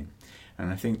interesting,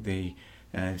 and I think the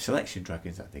selection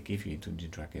dragons that they give you in Dungeons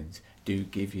and Dragons do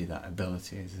give you that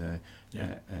ability as a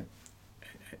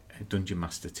dungeon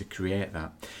master to create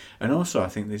that. And also I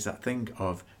think there's that thing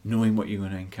of knowing what you're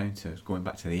going to encounter, going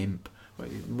back to the imp, but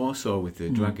more so with the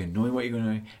dragon, knowing what you're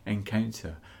going to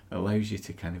encounter allows you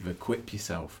to kind of equip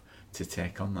yourself to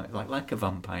take on that, like a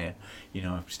vampire,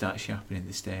 start sharpening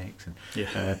the stakes.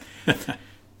 And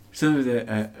some of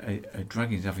the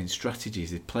dragons having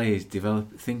strategies, the players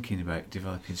thinking about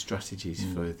developing strategies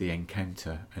for the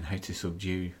encounter and how to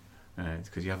subdue,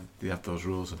 because you have those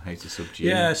rules on how to subdue.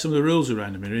 Yeah, some of the rules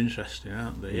around them are interesting,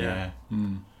 aren't they? Yeah.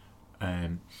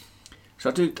 So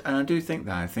I do think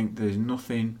that. I think there's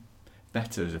nothing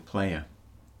better as a player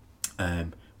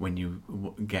when you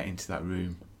get into that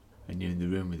room and you're in the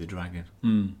room with the dragon.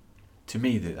 To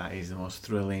me, that is the most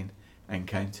thrilling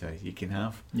encounter you can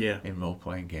have in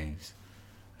role-playing games.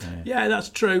 Yeah, that's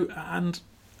true. And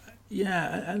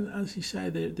as you say,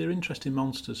 they're interesting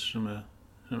monsters from a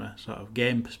sort of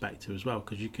game perspective as well,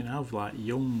 because you can have like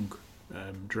young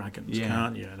dragons,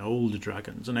 can't you, and older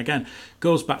dragons. And again,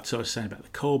 goes back to what I was saying about the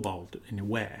kobold in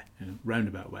a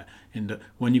roundabout way, in that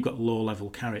when you've got low-level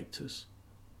characters,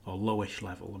 or lowish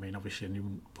level, I mean, obviously you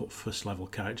wouldn't put first-level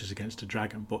characters against a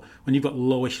dragon, but when you've got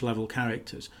lowish level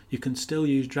characters, you can still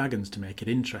use dragons to make it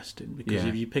interesting, because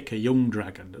if you pick a young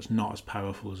dragon that's not as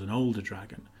powerful as an older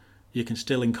dragon, you can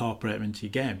still incorporate them into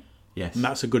your game. Yes. And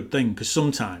that's a good thing, because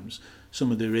sometimes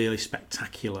some of the really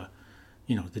spectacular,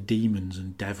 the demons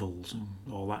and devils and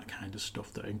all that kind of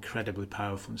stuff that are incredibly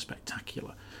powerful and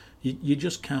spectacular, you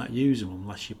just can't use them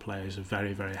unless your players are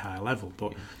very, very high level.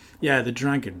 But the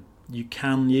dragon, you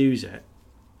can use it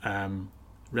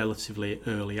relatively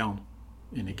early on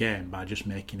in a game by just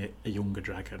making it a younger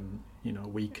dragon, a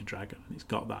weaker dragon. And it's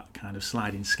got that kind of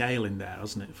sliding scale in there,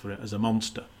 hasn't it, for it as a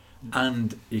monster.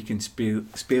 And you can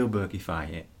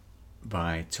Spielbergify it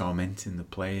by tormenting the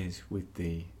players with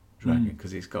the dragon,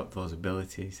 because it's got those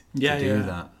abilities to do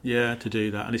that. Yeah, to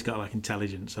do that. And it's got like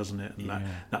intelligence, hasn't it? And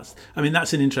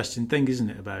that's an interesting thing,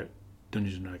 isn't it, about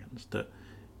Dungeons and Dragons, that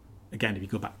again, if you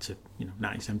go back to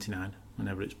 1979,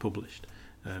 whenever it's published,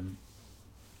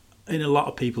 in a lot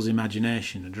of people's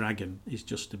imagination, a dragon is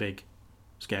just a big,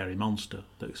 scary monster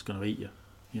that's going to eat you.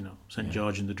 St.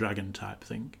 George and the Dragon type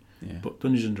thing. Yeah. But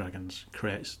Dungeons and Dragons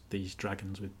creates these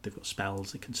dragons they've got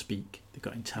spells, they can speak, they've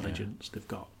got intelligence, they've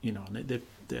got and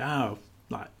they are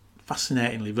like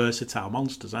fascinatingly versatile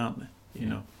monsters, aren't they?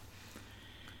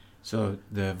 So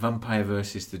the vampire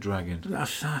versus the dragon. I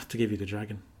have to give you the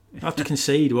dragon. I have to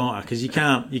concede, won't I? Because you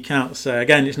can't say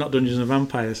again. It's not Dungeons and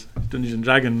Vampires, it's Dungeons and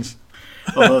Dragons.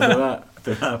 Although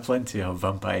there are plenty of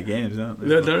vampire games, aren't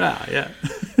there? There are, yeah.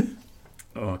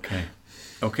 Okay.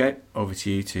 Over to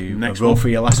you to Next roll one. for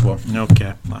your last one.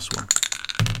 Okay, last one.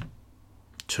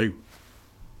 2.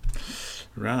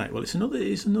 Right. Well, it's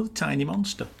another tiny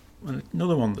monster, and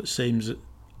another one that seems,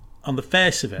 on the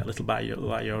face of it, a little bit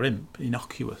like your imp,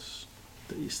 innocuous.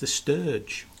 It's the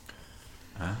Sturge.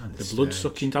 The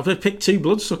blood-sucking. I've picked 2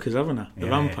 bloodsuckers, haven't I? The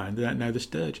vampire and now the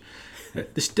Sturge.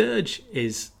 The Sturge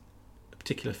is a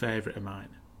particular favourite of mine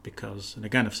because, and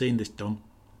again, I've seen this done.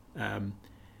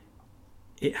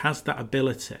 It has that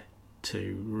ability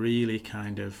to really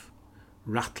kind of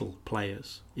rattle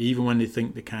players, even when they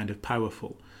think they're kind of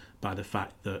powerful, by the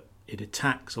fact that it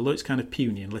attacks. Although it's kind of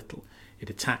puny and little, it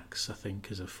attacks, I think,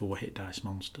 as a 4-hit dice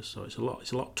monster. So it's a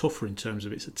lot tougher in terms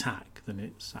of its attack than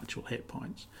its actual hit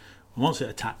points. And once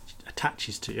it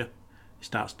attaches to you, it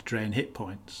starts to drain hit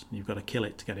points, and you've got to kill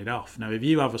it to get it off. Now, if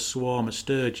you have a swarm of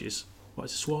Sturges, what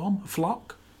is a swarm? A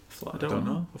flock? I don't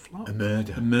know. A flock? A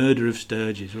murder. A murder of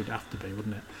Sturges would have to be,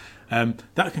 wouldn't it?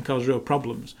 that can cause real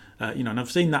problems. And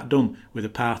I've seen that done with a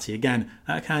party. Again,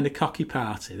 that kind of cocky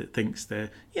party that thinks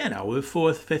they're, we're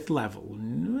 4th, 5th level,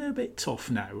 and we're a bit tough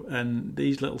now. And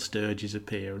these little sturges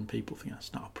appear, and people think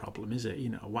that's not a problem, is it?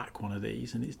 Whack one of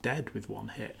these, and it's dead with one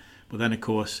hit. But then, of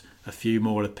course, a few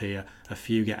more appear, a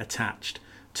few get attached.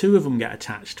 2 of them get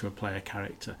attached to a player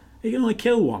character. You can only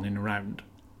kill one in a round.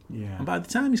 Yeah. And by the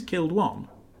time he's killed one,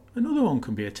 another one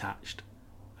can be attached.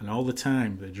 And all the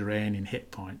time, they're draining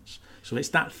hit points. So it's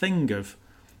that thing of,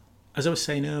 as I was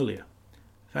saying earlier,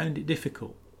 I found it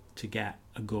difficult to get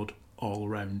a good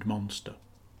all-round monster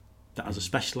that has a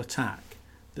special attack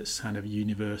that's kind of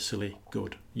universally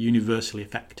good, universally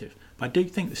effective. But I do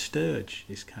think the Sturge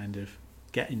is kind of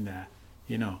getting there.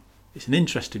 It's an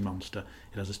interesting monster.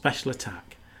 It has a special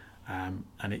attack, and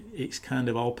it's kind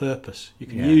of all-purpose. You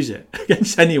can use it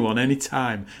against anyone,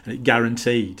 anytime, and it's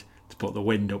guaranteed to put the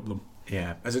wind up them.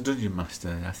 Yeah, as a dungeon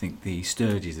master, I think the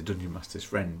Sturge is a dungeon master's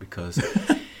friend, because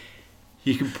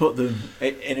you can put them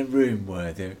in a room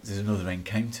where there's another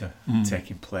encounter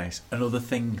taking place, another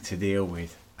thing to deal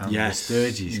with, and the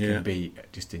Sturges can be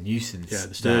just a nuisance. Yeah,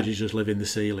 the Sturges just live in the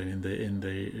ceiling, in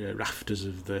the rafters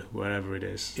of the wherever it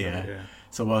is. So,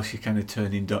 So whilst you're kind of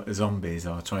turning zombies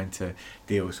or trying to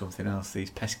deal with something else, these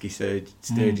pesky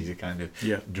Sturges are kind of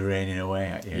draining away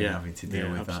at you and having to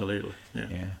deal with absolutely. that.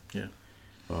 Yeah.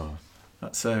 Oh,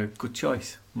 that's a good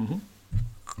choice. Mm-hmm.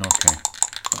 Okay,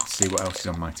 let's see what else is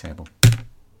on my table.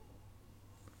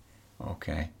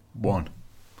 Okay, 1.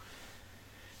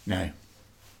 Now,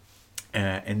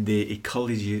 in the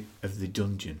ecology of the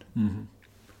dungeon,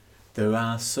 there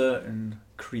are certain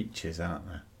creatures, aren't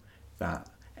there, that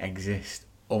exist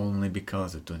only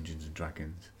because of Dungeons and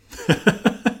Dragons.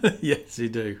 Yes, they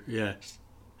do. Yes.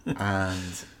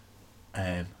 And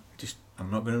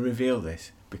I'm not going to reveal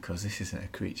this, because this isn't a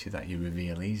creature that you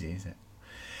reveal easy, is it?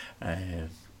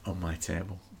 On my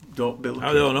table. Don't be looking.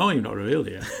 I don't know. You've not revealed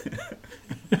it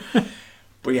yet.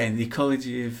 But yeah, in the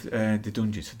ecology of the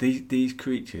dungeons, so these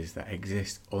creatures that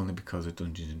exist only because of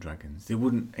Dungeons and Dragons, they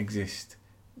wouldn't exist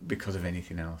because of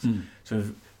anything else. So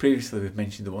previously we've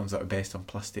mentioned the ones that are based on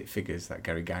plastic figures that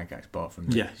Gary Gygax bought from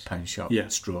the pound shop,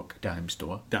 stroke dime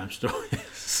store. Dime store,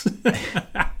 yes.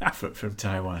 from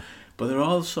Taiwan. But there are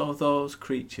also those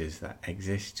creatures that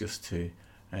exist just to,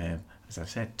 as I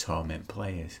said, torment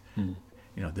players.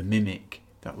 The mimic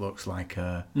that looks like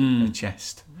a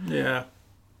chest. Yeah.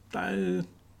 I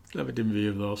have a dim view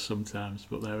of those sometimes,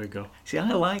 but there we go. See,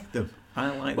 I like them.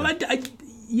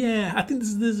 I think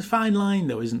there's a fine line,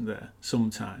 though, isn't there?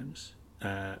 Sometimes,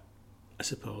 I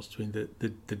suppose, between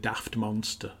the daft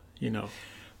monster,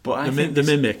 But the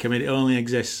mimic. I mean, it only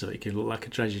exists so it can look like a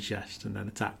treasure chest and then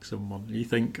attack someone. You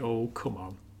think, oh, come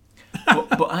on.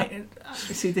 but I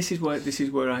see. This is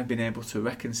where I've been able to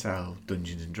reconcile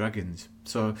Dungeons and Dragons.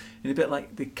 So, in a bit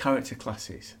like the character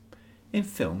classes in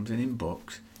films and in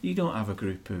books, you don't have a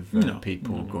group of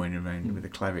people going around with a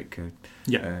cleric, a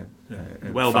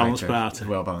well-balanced party.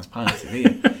 Well-balanced party, do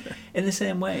you? In the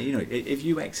same way, if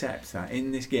you accept that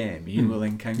in this game you will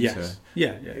encounter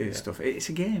stuff. It's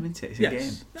a game, isn't it? It's a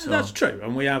game. So, that's true,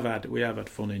 and we have had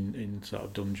fun in sort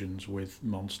of dungeons with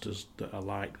monsters that are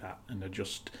like that and are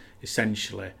just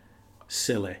essentially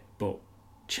silly but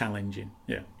challenging.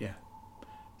 Yeah.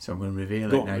 So I'm going to reveal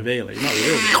it now. Don't reveal it. You're not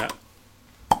revealing it yet.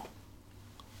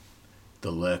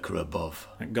 The lurker above.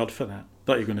 Thank God for that.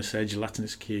 Thought you were going to say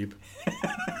gelatinous cube.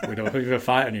 We don't have a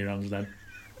fight on your hands then.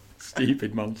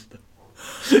 Stupid monster.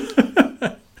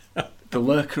 The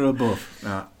lurker above.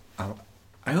 Now,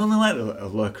 I only like the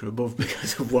lurker above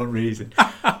because of one reason.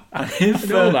 I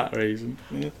know that reason.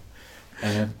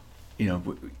 Yeah.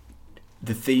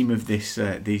 The theme of these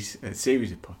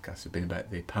series of podcasts have been about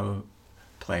the power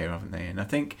player, haven't they? And I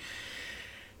think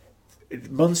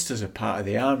monsters are part of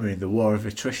the armour in the war of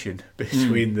attrition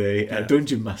between the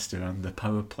dungeon master and the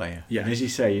power player. Yeah. And as you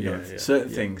say, certain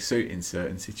things suit in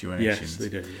certain situations. Yes, they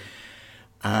do. Yeah.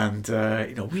 And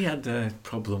we had a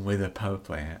problem with a power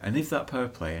player, and if that power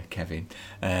player, Kevin,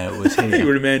 was here, he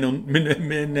would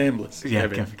remain nameless. Yeah,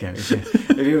 Kevin.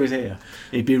 If he was here,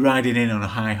 he'd be riding in on a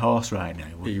high horse right now.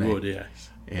 Wouldn't he? Would, yes.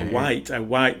 Yeah, a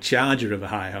white charger of a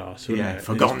high horse. Yeah, it?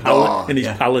 For Gondor. In his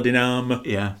paladin armour.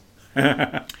 Yeah.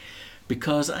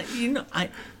 Because I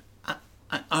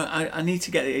need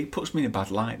to get it. It puts me in a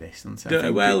bad light. This, doesn't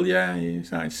it? You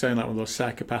sound like one of those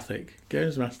psychopathic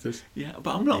games masters. Yeah,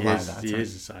 but I'm not like that. He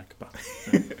is a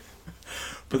psychopath.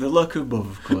 But the lurker above,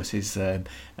 of course, is a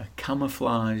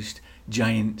camouflaged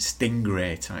giant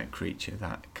stingray type creature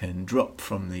that can drop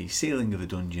from the ceiling of a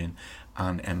dungeon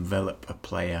and envelop a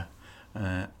player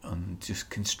and just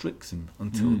constrict them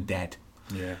until dead.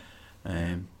 Yeah.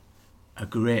 And a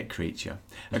great creature.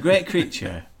 A great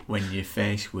creature when you're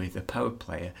faced with a power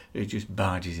player who just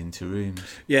barges into rooms.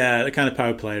 Yeah, the kind of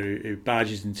power player who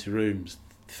barges into rooms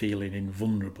feeling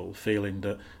invulnerable, feeling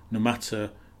that no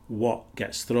matter what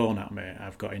gets thrown at me,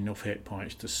 I've got enough hit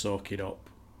points to soak it up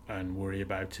and worry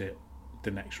about it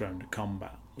the next round of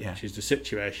combat, which is the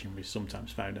situation we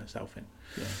sometimes found ourselves in.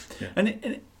 Yeah.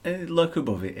 And lurk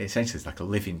above it essentially is like a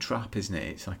living trap, isn't it?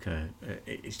 It's like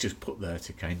it's just put there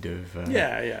to kind of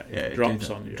it drops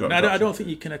on you. I don't think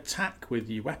you can attack with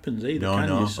your weapons either. No, can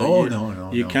no. You?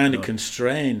 So you're kind of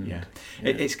constrained. Yeah.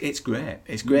 It's great.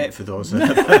 It's great for those.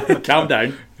 Calm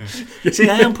down. See,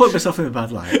 I am putting myself in a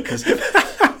bad light because.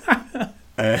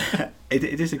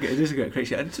 It is a great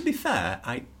creature, and to be fair,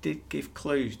 I did give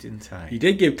clues, didn't I? You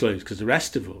did give clues because the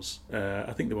rest of us,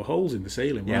 I think there were holes in the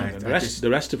ceiling. Weren't there? The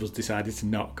rest of us decided to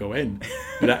not go in,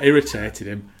 and that irritated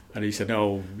him. And he said,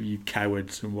 "Oh, you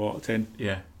cowards!" and walked in.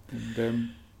 Yeah, and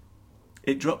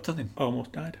it dropped on him.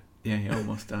 Almost died. Yeah, he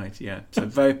almost died. Yeah, so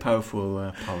very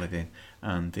powerful paladin,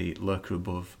 and the lurker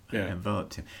above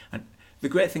enveloped him. And the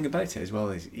great thing about it as well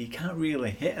is you can't really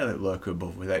hit a lurker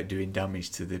above without doing damage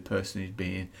to the person who's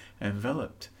being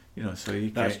enveloped. So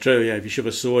that's true. Yeah, if you shove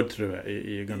a sword through it,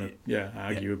 you're going to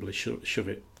arguably shove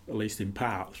it at least in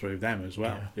part through them as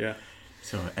well. Yeah.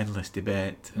 So endless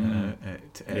debate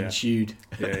ensued.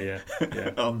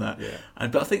 On that. Yeah.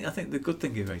 But I think the good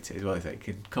thing about it as well is that it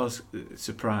can cause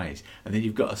surprise, and then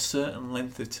you've got a certain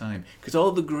length of time because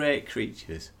all the great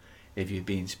creatures, if you're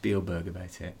being Spielberg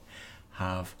about it,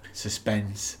 have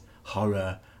suspense,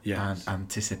 horror, and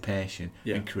anticipation,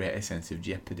 and create a sense of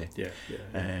jeopardy.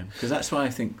 Because that's why I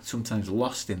think sometimes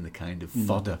lost in the kind of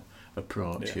fodder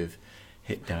approach of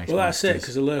hit dice. Well, that's it.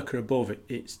 Because a lurker above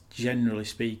it's generally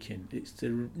speaking, it's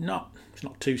not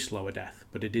too slow a death,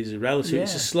 but it is a relative.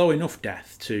 It's a slow enough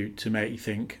death to make you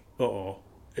think,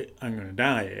 I'm going to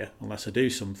die here unless I do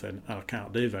something, and I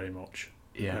can't do very much.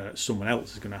 Someone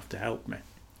else is going to have to help me.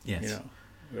 Yes.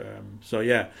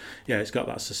 It's got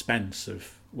that suspense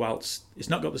of, whilst it's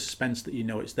not got the suspense that you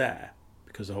know it's there,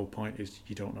 because the whole point is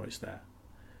you don't know it's there,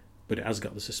 but it has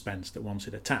got the suspense that once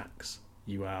it attacks,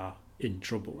 you are in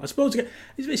trouble. I suppose it's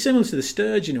a bit similar to the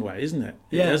Sturge in a way, isn't it?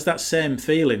 Yeah. It has that same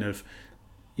feeling of,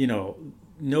 no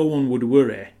one would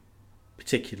worry,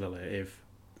 particularly if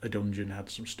a dungeon had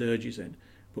some Sturges in.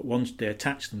 But once they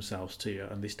attach themselves to you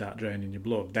and they start draining your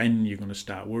blood, then you're going to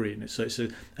start worrying. So it's a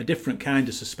different kind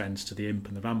of suspense to the imp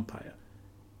and the vampire,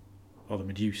 or the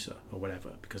Medusa, or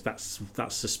whatever, because that's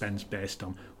suspense based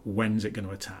on when's it going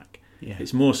to attack. Yeah.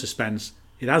 It's more suspense.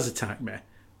 It has attacked me,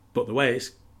 but the way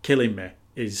it's killing me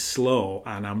is slow,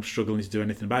 and I'm struggling to do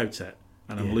anything about it,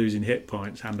 and I'm losing hit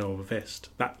points hand over fist.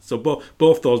 So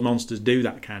both those monsters do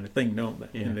that kind of thing, don't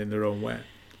they? In their own way.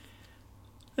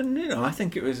 And I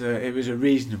think it was a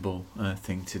reasonable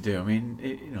thing to do. I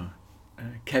mean,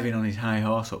 Kevin on his high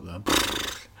horse up there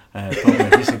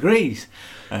probably disagrees.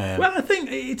 Well, I think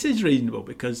it is reasonable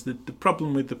because the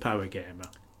problem with the power gamer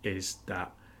is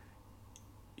that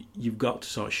you've got to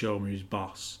sort of show them who's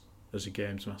boss as a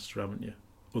games master, haven't you?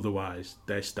 Otherwise,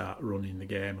 they start running the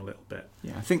game a little bit.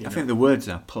 Yeah, I think the words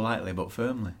are politely but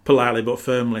firmly. Politely but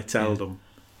firmly tell them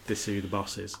this is who the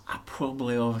boss is. I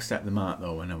probably overstepped the mark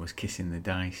though when I was kissing the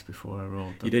dice before I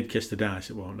rolled them. You did kiss the dice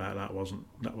at one. That wasn't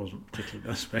particularly.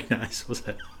 That's very nice, was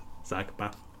it?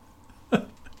 Psychopath. Oh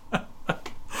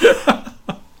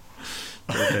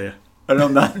dear. And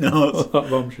on that note,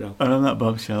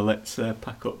 bombshell. Let's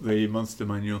pack up the monster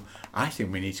manual. I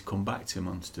think we need to come back to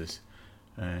monsters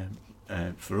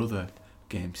for other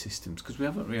game systems because we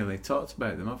haven't really talked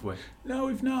about them, have we? No,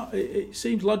 we've not. It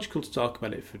seems logical to talk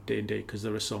about it for D&D because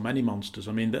there are so many monsters.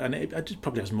 I mean, and it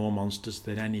probably has more monsters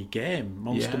than any game.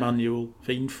 Monster Manual,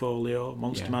 Fiend Folio,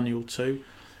 Monster Manual 2.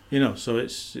 So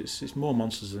it's more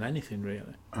monsters than anything,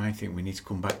 really. I think we need to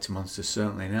come back to monsters,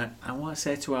 certainly. And I want to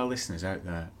say to our listeners out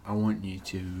there, I want you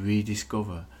to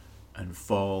rediscover and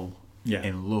fall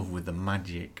in love with the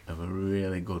magic of a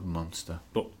really good monster.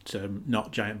 But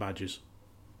not giant badgers.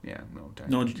 Yeah,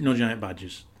 no giant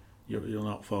badgers. You'll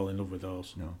not fall in love with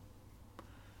those. No.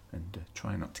 And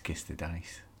try not to kiss the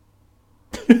dice.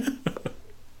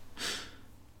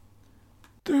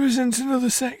 There isn't another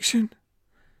section.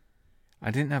 I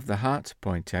didn't have the heart to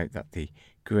point out that the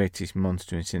greatest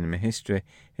monster in cinema history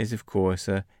is, of course,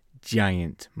 a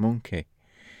giant monkey.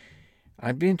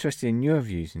 I'd be interested in your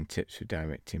views and tips for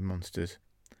directing monsters.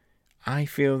 I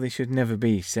feel they should never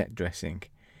be set dressing.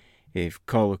 If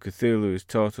Call of Cthulhu has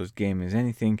taught us gamers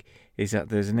anything, is that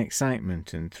there's an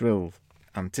excitement and thrill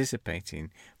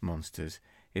anticipating monsters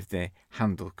if they're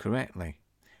handled correctly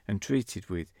and treated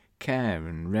with care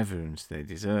and reverence they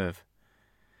deserve.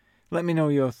 Let me know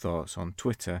your thoughts on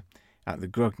Twitter at the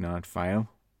Grognard File,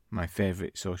 my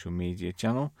favourite social media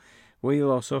channel, where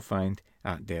you'll also find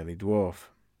at Daily Dwarf.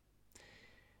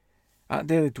 At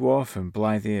Daily Dwarf and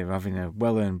Blythe are having a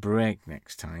well-earned break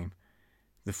next time.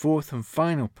 The fourth and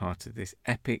final part of this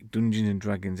epic Dungeons &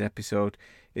 Dragons episode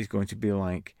is going to be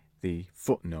like the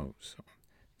Footnotes,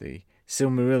 the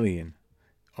Silmarillion,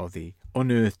 or the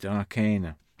Unearthed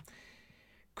Arcana.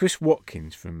 Chris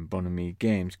Watkins from Bonhomie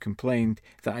Games complained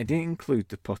that I didn't include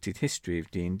the potted history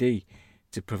of D&D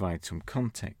to provide some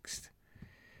context.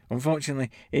 Unfortunately,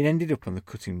 it ended up on the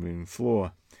cutting room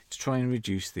floor to try and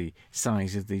reduce the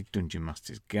size of the Dungeon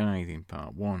Master's Guide in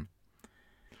part 1.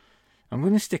 I'm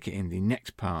going to stick it in the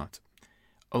next part,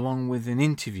 along with an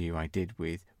interview I did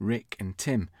with Rick and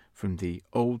Tim from the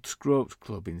Old Scroats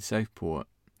Club in Southport.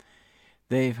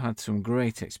 They've had some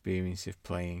great experience of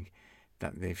playing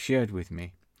that they've shared with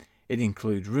me. It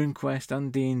includes RuneQuest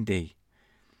and D&D.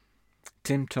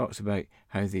 Tim talks about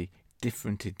how the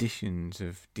different editions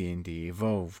of D&D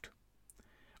evolved.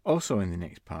 Also in the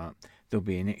next part, there'll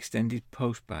be an extended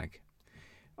postbag.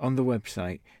 On the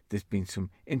website, there's been some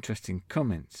interesting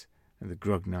comments at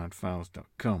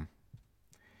thegrognardfiles.com.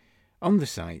 On the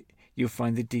site, you'll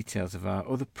find the details of our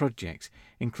other projects,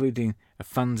 including a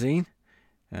fanzine,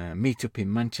 a meet-up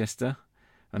in Manchester,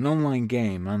 an online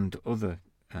game and other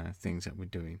things that we're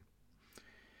doing.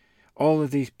 All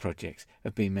of these projects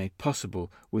have been made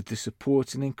possible with the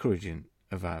support and encouragement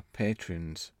of our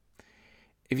patrons.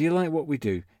 If you like what we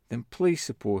do, then please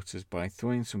support us by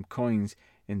throwing some coins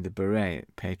in the beret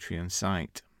at Patreon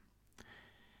site.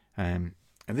 At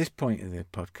this point of the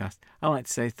podcast, I'd like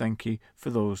to say thank you for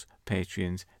those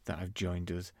patrons that have joined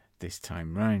us this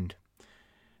time round.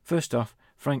 First off,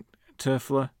 Frank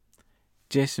Turfler,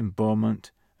 Jason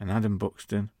Beaumont and Adam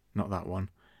Buxton, not that one,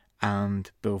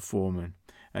 and Bill Foreman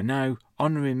are now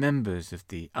honorary members of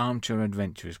the Armchair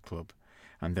Adventurers Club,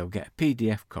 and they'll get a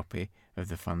PDF copy of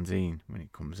the fanzine when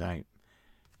it comes out.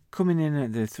 Coming in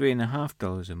at the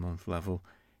 $3.50 a month level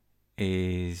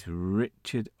is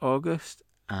Richard August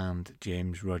and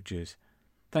James Rogers.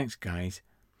 Thanks, guys.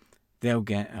 They'll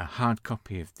get a hard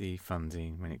copy of the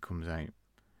fanzine when it comes out.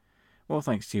 Well,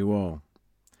 thanks to you all.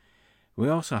 We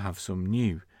also have some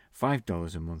new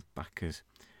 $5 a month backers,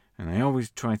 and I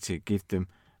always try to give them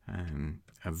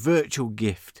a virtual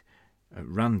gift at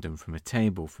random from a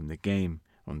table from the game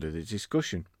under the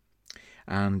discussion.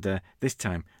 And this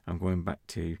time I'm going back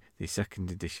to the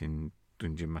second edition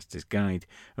Dungeon Master's Guide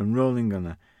and rolling on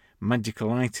a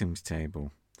magical items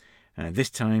table. This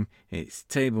time it's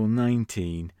table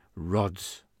 19,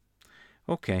 rods.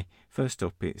 Okay, first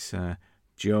up it's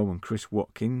Joe and Chris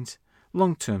Watkins,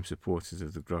 long-term supporters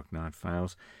of the Grognard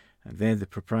Files, and they're the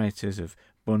proprietors of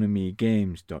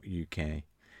bonhomiegames.uk,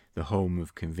 the home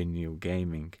of convivial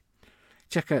gaming.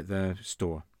 Check out their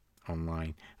store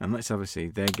online, and let's have a see.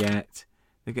 They get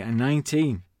a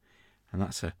 19, and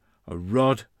that's a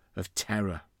rod of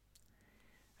terror.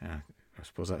 I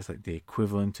suppose that's like the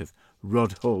equivalent of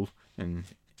Rod Hull and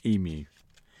Emu.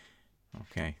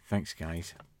 Okay, thanks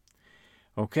guys.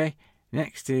 Okay,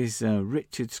 next is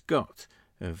Richard Scott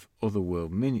of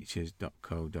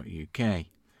otherworldminiatures.co.uk,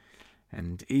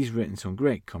 and he's written some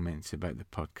great comments about the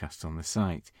podcast on the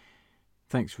site.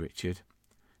 Thanks, Richard.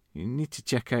 You need to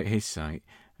check out his site,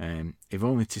 if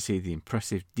only to see the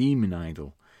impressive demon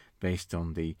idol based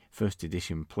on the first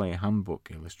edition player handbook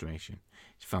illustration.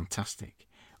 It's fantastic.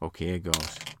 Okay, here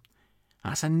goes.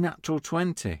 That's a natural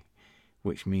 20,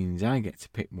 which means I get to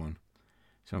pick one.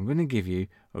 So I'm going to give you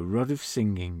a Rod of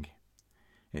Singing.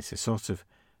 It's a sort of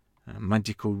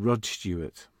magical Rod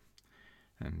Stewart.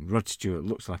 And Rod Stewart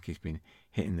looks like he's been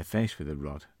hit in the face with a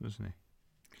rod, doesn't he?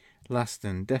 Last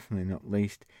and definitely not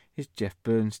least is Jeff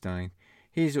Bernstein.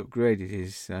 He's upgraded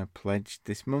his pledge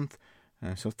this month,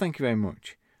 so thank you very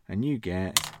much. And you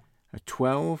get a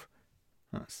 12.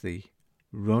 That's the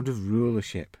Rod of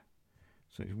Rulership.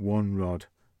 So it's one rod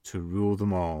to rule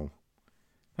them all.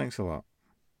 Thanks a lot.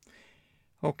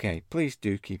 Okay, please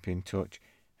do keep in touch,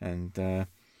 and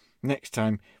next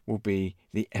time will be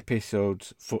the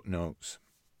episode's footnotes.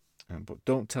 But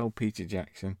don't tell Peter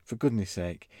Jackson, for goodness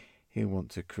sake. He'll want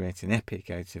to create an epic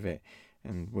out of it,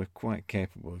 and we're quite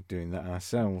capable of doing that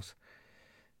ourselves.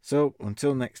 So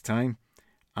until next time,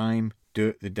 I'm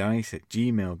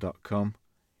dirtthedice@gmail.com.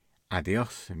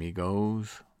 Adios,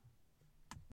 amigos.